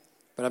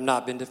 but I've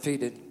not been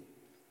defeated.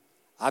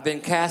 I've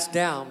been cast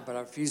down, but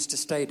I refuse to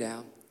stay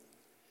down.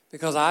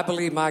 Because I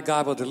believe my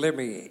God will deliver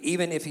me.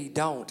 Even if he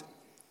don't,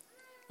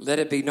 let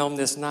it be known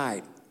this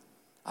night.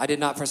 I did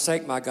not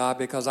forsake my God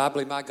because I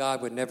believe my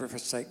God would never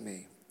forsake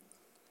me.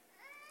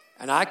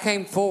 And I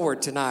came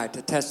forward tonight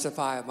to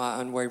testify of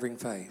my unwavering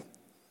faith.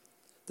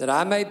 That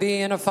I may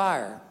be in a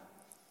fire,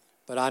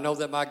 but I know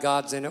that my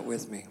God's in it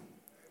with me.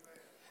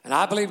 And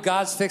I believe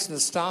God's fixing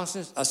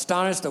to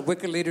astonish the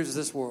wicked leaders of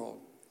this world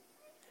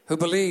who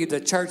believe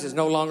that church is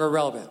no longer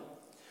relevant.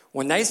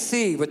 When they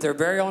see with their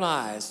very own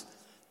eyes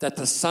that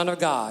the Son of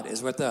God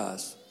is with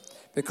us,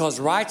 because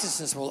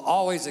righteousness will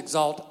always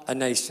exalt a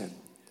nation.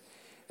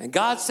 And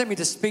God sent me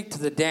to speak to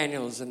the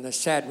Daniels and the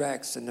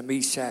Shadrachs and the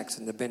Meshachs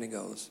and the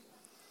Abednegos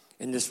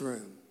in this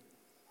room.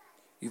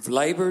 You've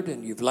labored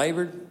and you've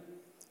labored,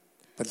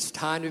 but it's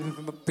time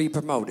to be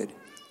promoted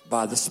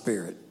by the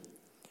Spirit.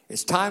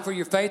 It's time for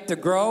your faith to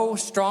grow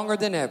stronger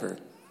than ever.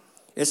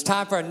 It's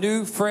time for a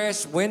new,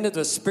 fresh wind of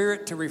the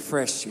Spirit to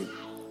refresh you.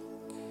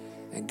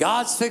 And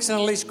God's fixing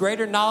to unleash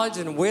greater knowledge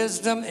and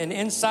wisdom and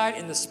insight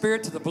in the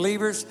Spirit to the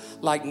believers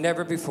like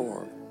never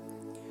before.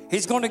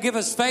 He's going to give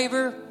us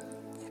favor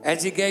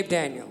as he gave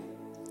Daniel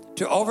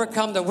to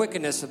overcome the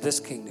wickedness of this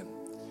kingdom.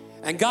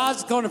 And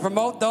God's going to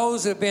promote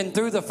those who have been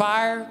through the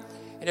fire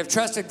and have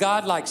trusted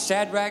God like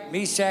Shadrach,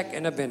 Meshach,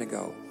 and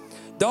Abednego.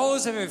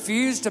 Those who have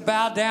refused to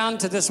bow down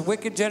to this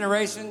wicked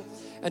generation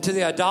and to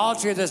the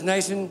idolatry of this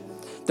nation.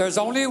 There's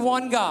only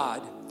one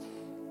God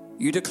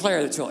you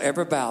declare that you'll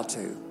ever bow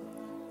to.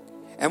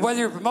 And whether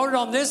you're promoted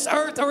on this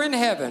earth or in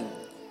heaven,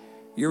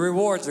 your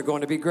rewards are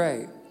going to be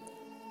great.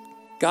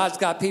 God's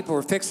got people who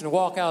are fixing to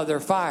walk out of their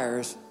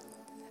fires,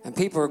 and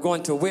people are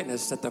going to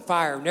witness that the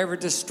fire never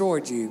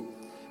destroyed you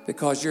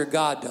because your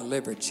God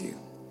delivered you.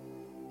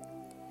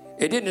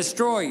 It didn't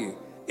destroy you.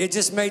 It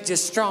just made you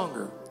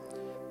stronger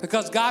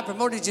because God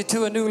promoted you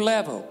to a new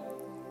level.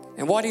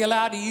 And what he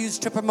allowed to use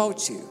to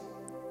promote you.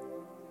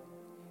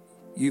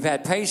 You've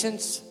had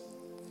patience,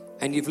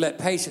 and you've let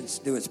patience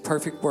do its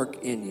perfect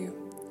work in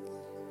you.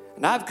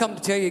 And I've come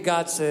to tell you,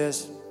 God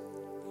says,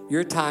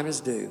 your time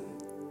is due.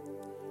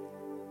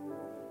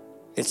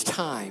 It's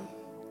time,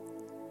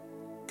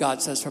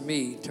 God says, for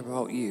me to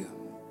promote you.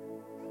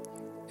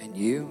 And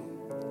you,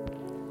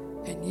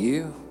 and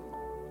you,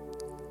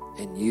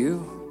 and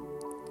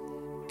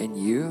you, and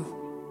you,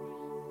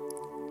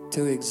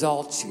 to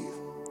exalt you,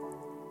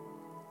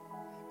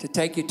 to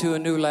take you to a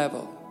new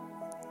level,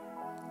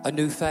 a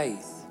new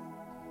faith,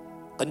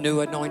 a new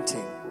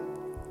anointing,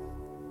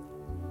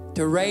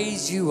 to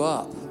raise you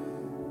up.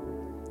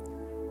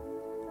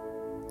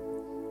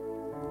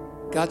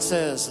 God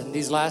says in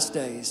these last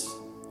days,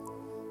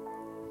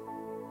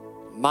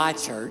 my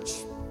church,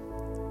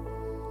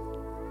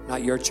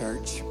 not your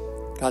church,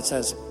 God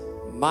says,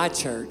 my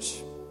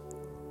church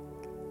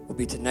will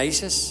be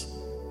tenacious,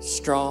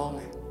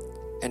 strong,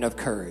 and of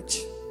courage.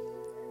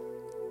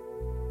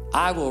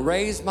 I will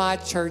raise my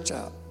church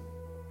up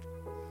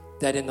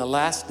that in the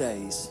last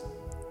days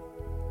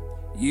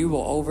you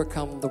will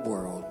overcome the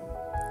world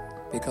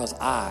because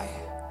I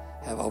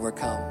have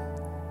overcome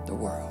the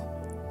world.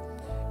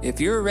 If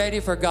you're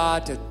ready for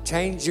God to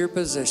change your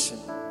position,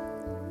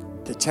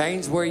 to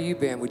change where you've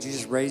been, would you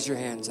just raise your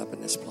hands up in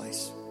this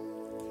place?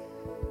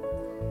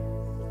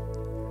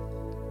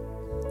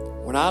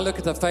 When I look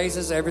at the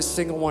faces, every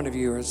single one of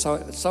you are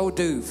so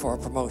due for a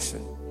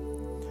promotion.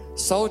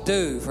 So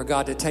due for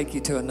God to take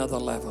you to another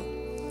level.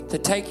 To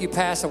take you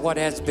past what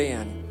has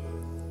been.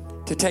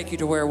 To take you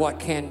to where what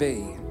can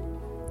be.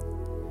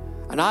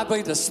 And I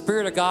believe the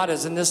Spirit of God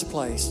is in this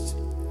place.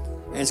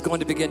 And it's going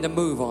to begin to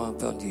move on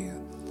from you.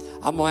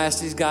 I'm going to ask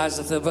these guys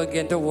if they'll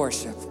begin to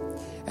worship.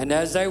 And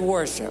as they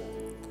worship,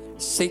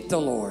 seek the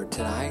Lord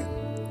tonight.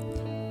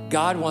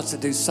 God wants to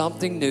do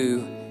something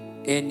new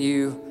in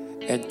you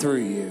and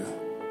through you.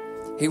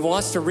 He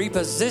wants to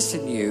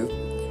reposition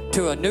you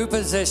to a new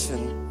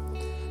position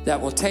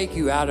that will take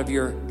you out of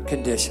your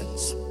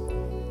conditions.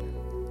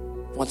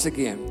 Once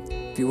again,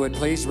 if you would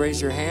please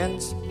raise your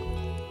hands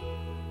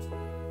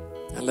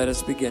and let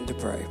us begin to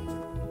pray.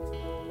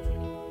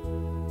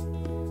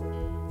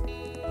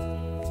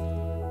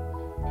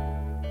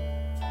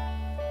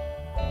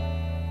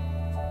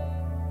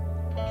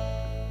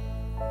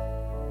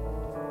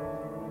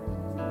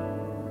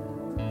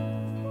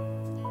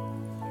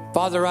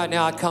 Father, right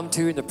now I come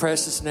to you in the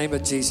precious name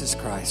of Jesus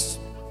Christ.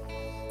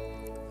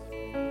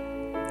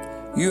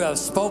 You have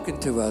spoken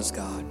to us,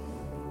 God,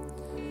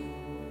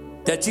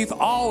 that you've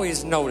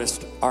always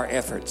noticed our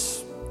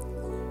efforts.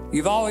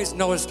 You've always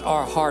noticed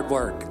our hard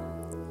work.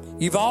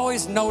 You've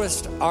always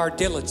noticed our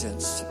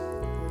diligence.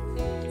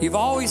 You've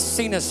always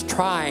seen us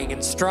trying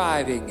and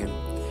striving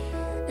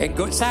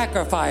and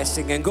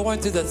sacrificing and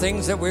going through the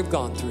things that we've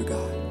gone through,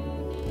 God.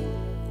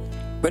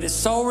 But it's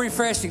so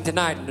refreshing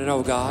tonight to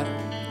know, God,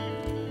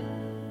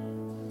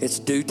 it's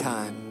due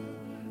time.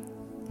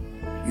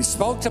 You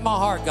spoke to my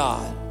heart,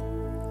 God,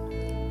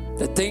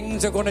 that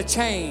things are going to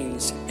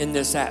change in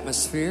this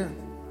atmosphere.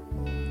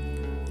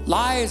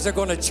 Lives are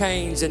going to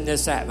change in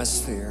this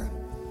atmosphere.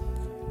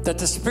 That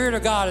the Spirit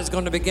of God is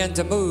going to begin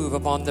to move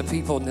upon the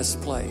people in this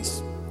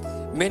place.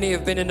 Many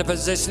have been in a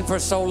position for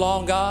so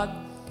long, God,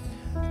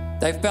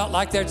 they felt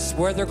like that's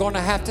where they're going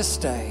to have to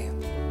stay.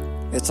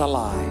 It's a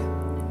lie.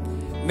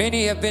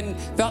 Many have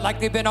felt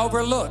like they've been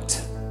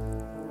overlooked.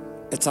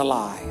 It's a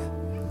lie.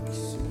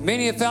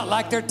 Many have felt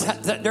like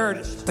their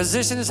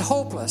position is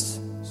hopeless.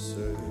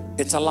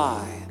 It's a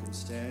lie.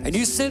 And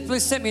you simply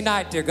sent me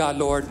tonight, dear God,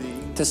 Lord,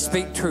 to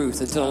speak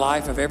truth into the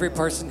life of every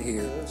person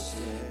here,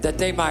 that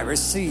they might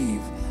receive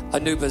a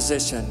new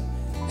position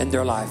in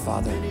their life,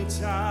 Father.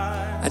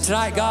 And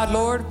tonight, God,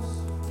 Lord,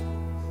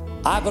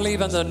 I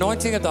believe in the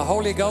anointing of the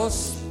Holy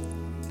Ghost.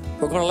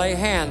 We're going to lay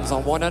hands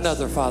on one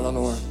another, Father,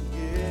 Lord.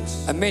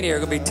 And many are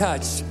going to be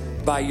touched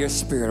by your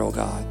Spirit, oh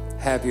God.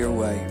 Have your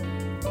way.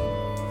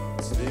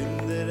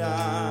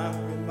 I'm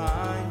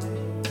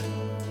reminded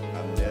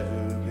I've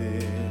never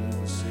been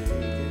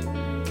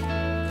forsaken.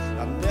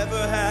 I've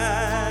never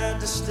had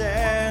to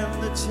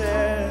stand the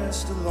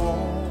test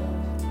alone.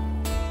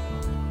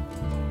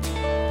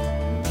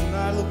 When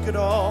I look at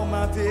all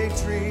my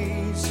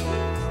victories,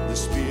 the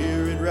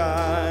Spirit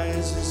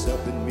rises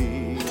up in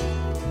me.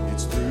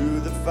 It's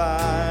through the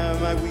fire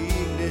my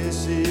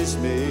weakness is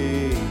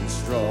made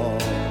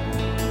strong.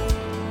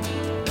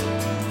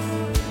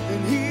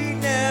 And He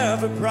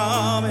never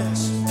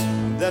promised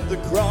that the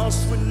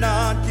cross would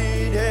not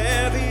get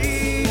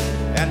heavy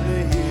and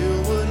the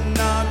hill would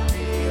not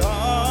be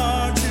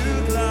hard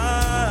to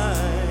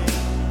climb.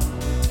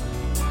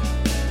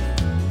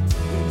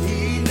 And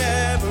He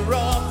never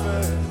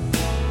offered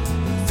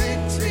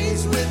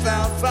victories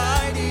without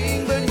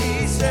fighting, but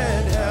He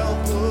said help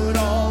would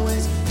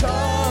always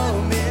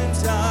come in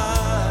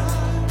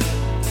time.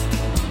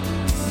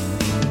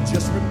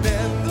 Just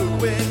remember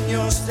when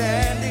you're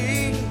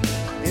standing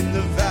in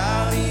the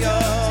valley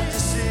of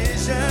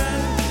decision,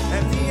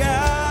 and the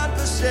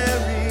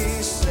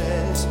adversary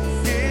says,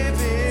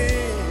 give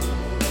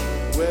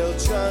in. Well,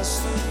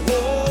 just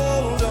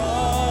hold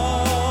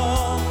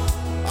on.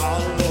 Our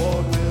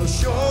Lord will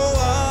show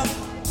up,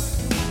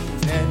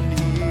 and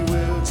He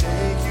will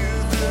take you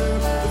through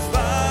the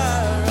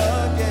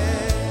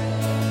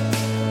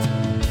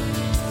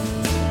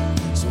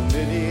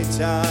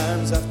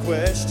times I've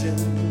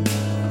questioned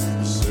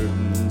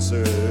certain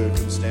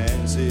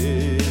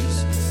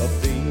circumstances of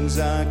things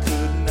I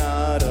could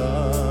not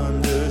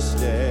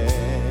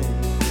understand.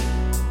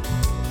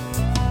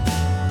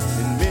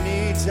 And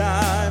many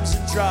times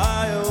in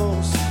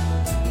trials,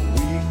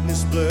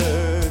 weakness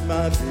blurred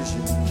my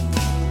vision,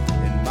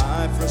 and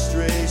my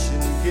frustration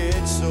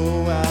gets so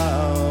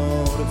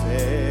out of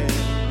hand.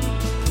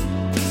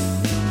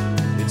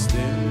 It's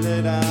then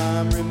that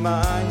I'm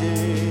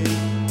reminded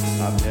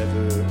I've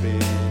never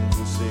been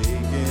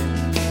forsaken.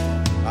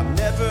 I've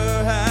never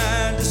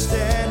had to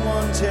stand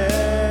one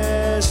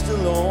test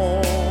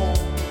alone.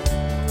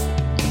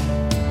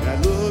 And I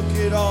look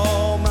at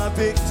all my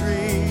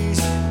victories,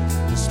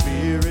 the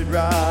Spirit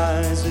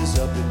rises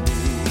up in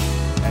me,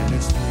 and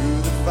it's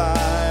through the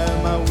fire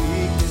my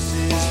weakness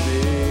is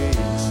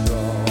made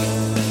strong.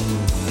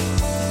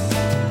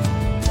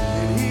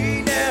 And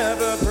He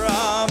never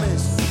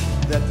promised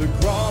that the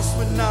cross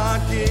would not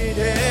get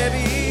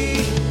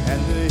heavy and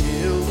the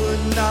hill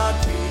would not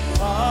be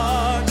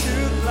hard to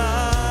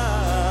climb.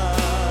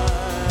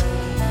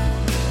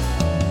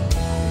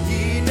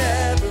 He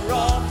never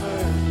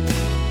offered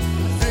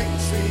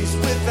victories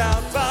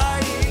without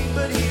fighting,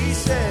 but He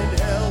said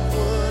help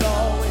would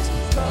always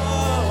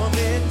come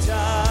in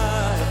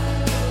time.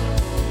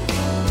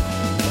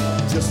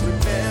 Just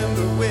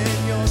remember when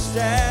you're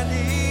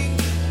standing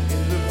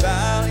in the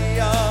valley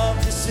of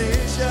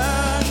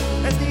decision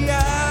and the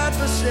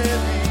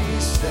adversary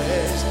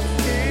says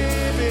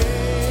give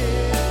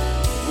in,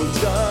 well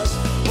just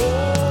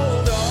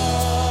hold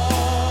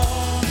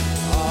on.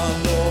 Our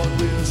Lord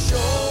will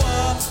show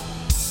up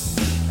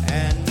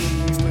and He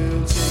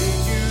will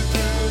take you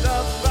through the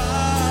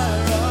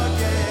fire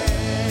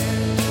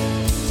again.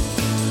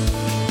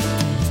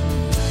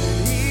 And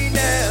He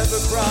never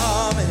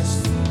promised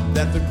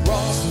that the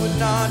cross would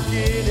not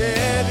get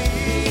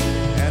heavy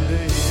and the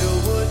hill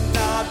would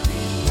not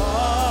be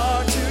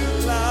hard to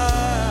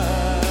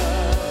climb.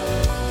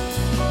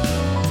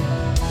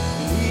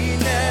 He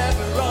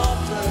never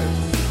offered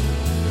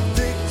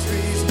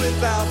victories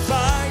without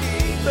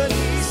fighting, but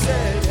He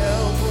said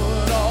help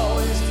would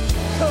always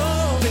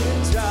come in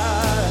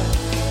time.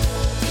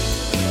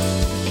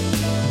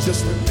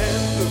 Just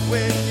remember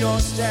when you're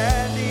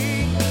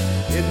standing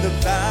in the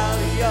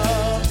valley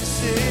of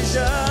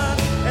decision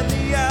and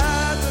the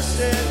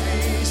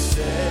adversary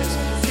says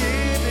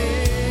give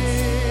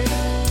in,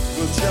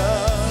 we'll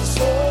just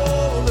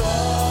hold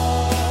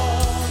on.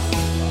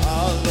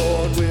 Our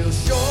Lord will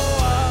show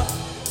up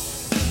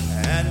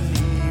and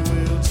He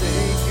will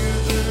take you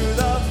through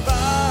the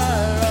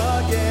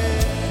fire again.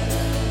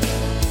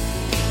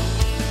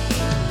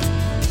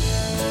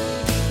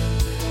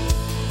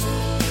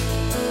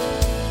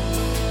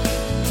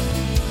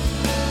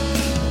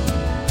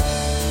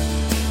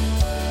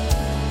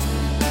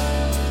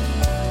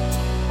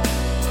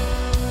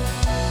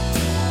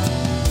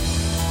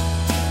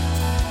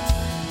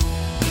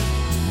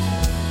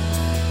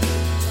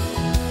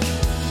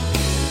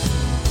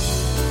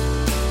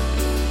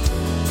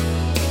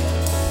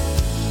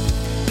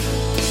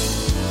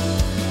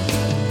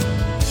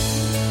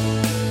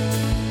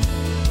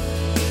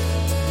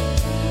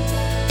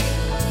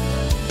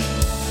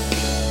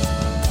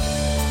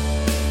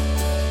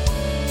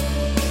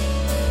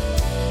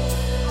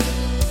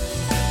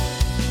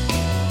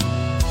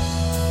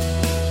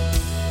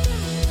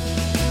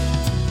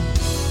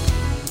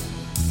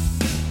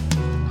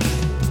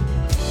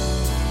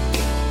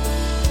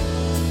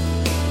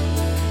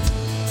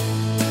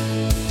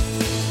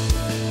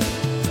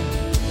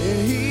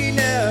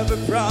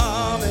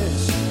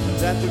 Promise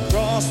that the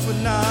cross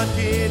would not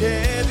get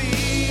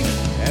heavy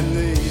and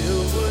the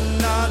hill would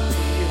not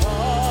be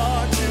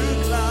hard to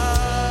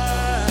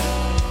climb.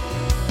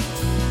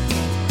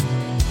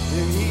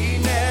 And He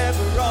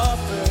never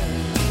offered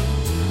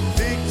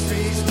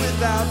victories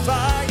without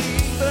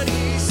fighting, but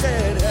He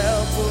said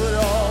help would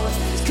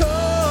always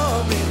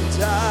come in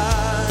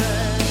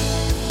time.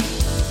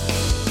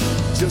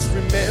 Just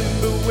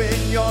remember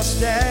when you're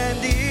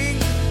standing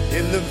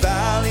in the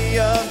valley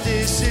of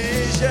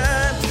decision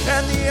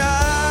and the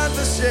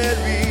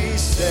adversary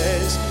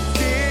says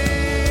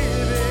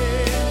give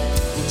in,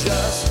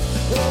 just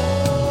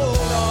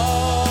hold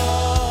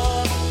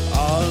on.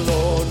 Our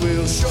Lord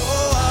will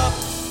show up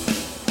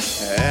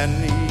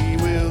and He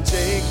will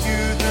take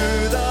you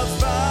through the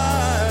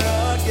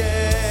fire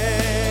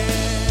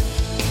again.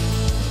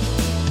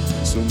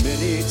 So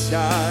many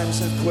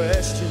times I've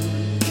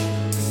questioned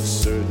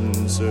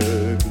certain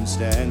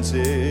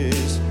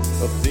circumstances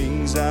of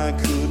things I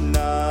could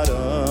not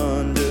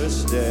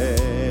understand.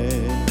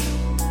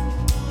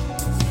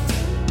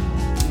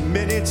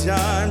 Many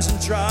times in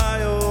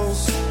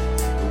trials,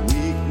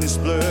 weakness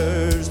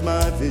blurs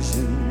my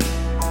vision,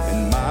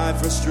 and my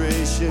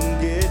frustration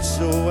gets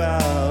so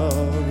out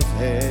of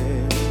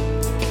hand.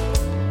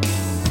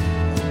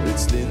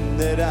 It's then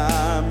that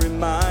I'm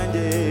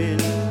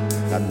reminded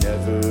I've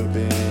never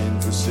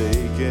been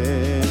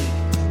forsaken.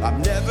 I've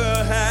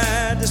never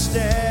had to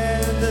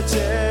stand the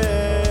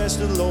test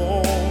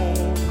alone.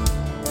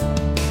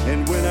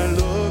 And when I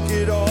look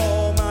at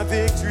all my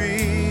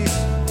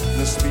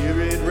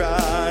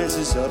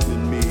rises up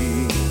in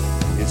me.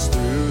 It's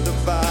through the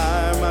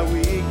fire my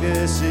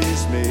weakness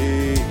is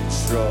made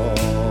strong.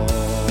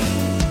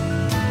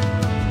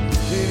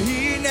 And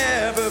he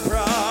never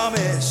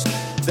promised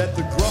that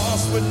the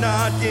cross would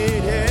not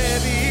get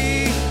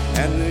heavy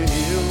and the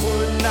hill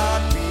would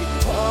not be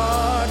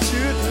hard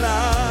to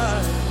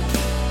climb.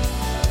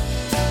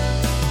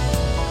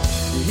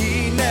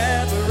 He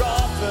never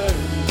offered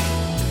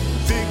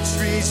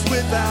victories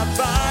without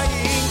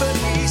fighting, but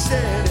he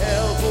said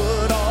help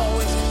would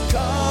always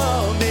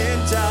come in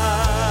time.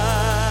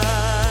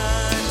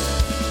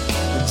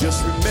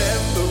 Just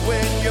remember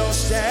when you're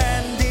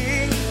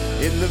standing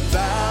in the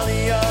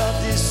valley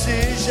of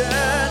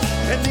decision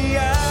and the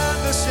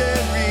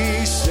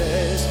adversary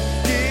says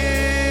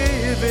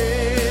give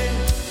in,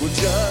 well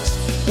just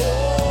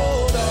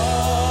hold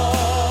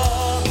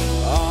on.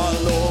 Our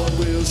Lord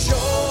will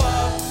show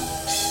up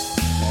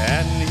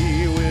and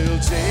he will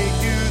take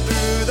you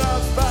through the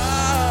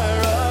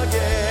fire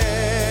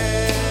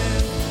again.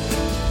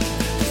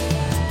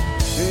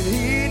 And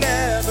he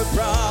never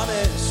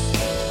promised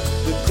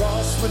the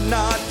cross would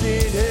not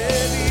get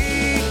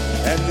heavy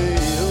and the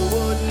hill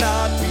would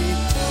not be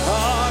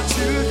hard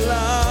to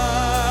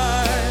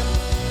climb.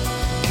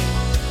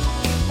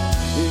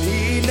 And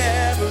he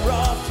never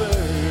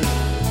offered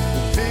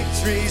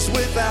victories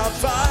without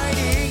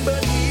fighting,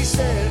 but he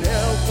said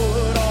help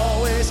would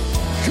always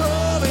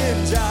come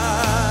in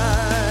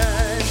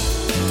time.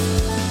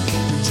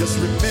 Just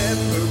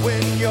remember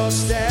when you're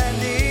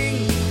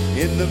standing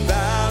in the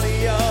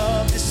valley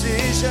of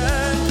decision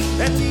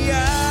and the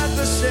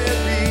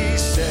adversary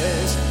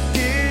says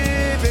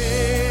give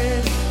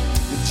in,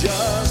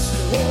 just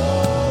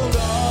hold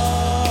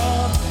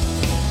on.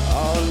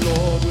 Our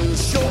Lord will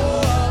show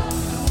up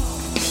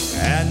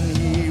and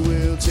he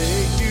will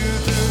take you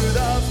through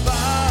the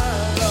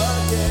fire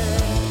again.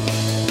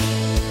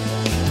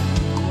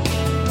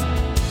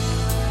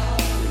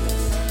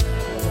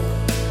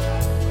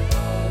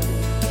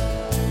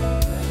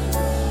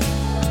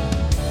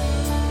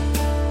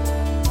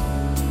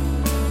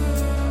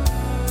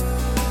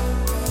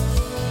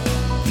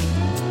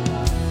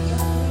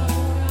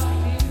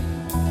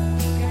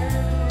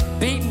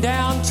 Beaten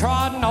down,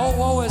 trodden, oh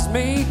woe is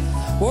me.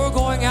 We're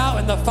going out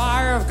in the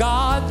fire of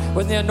God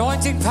with the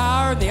anointing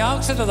power and the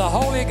unction of the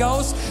Holy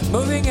Ghost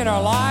moving in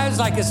our lives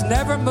like it's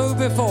never moved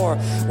before.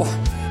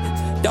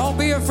 Well, don't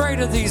be afraid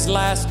of these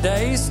last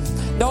days.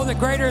 Know that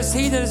greater is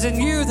he that is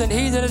in you than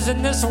he that is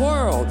in this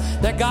world.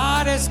 That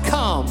God has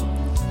come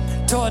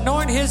to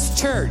anoint his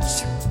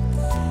church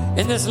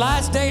in this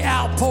last day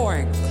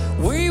outpouring.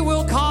 We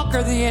will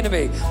conquer the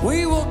enemy.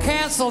 We will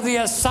cancel the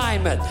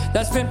assignment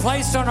that's been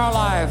placed on our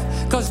life,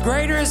 because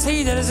greater is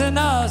he that is in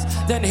us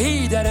than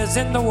he that is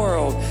in the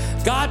world.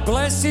 God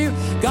bless you.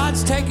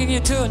 God's taking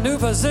you to a new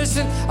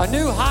position, a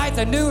new height,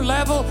 a new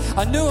level,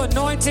 a new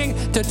anointing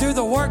to do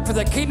the work for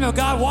the kingdom of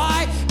God.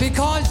 Why?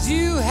 Because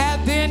you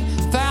have been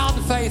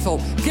found faithful.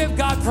 Give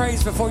God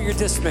praise before you're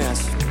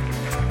dismissed.